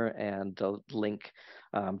there and a link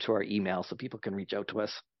to our email so people can reach out to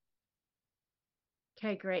us.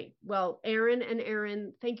 Okay, great. Well,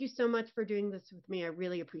 Aaron, thank you so much for doing this with me. I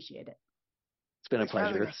really appreciate it. It's been a thanks for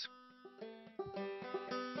having pleasure. us.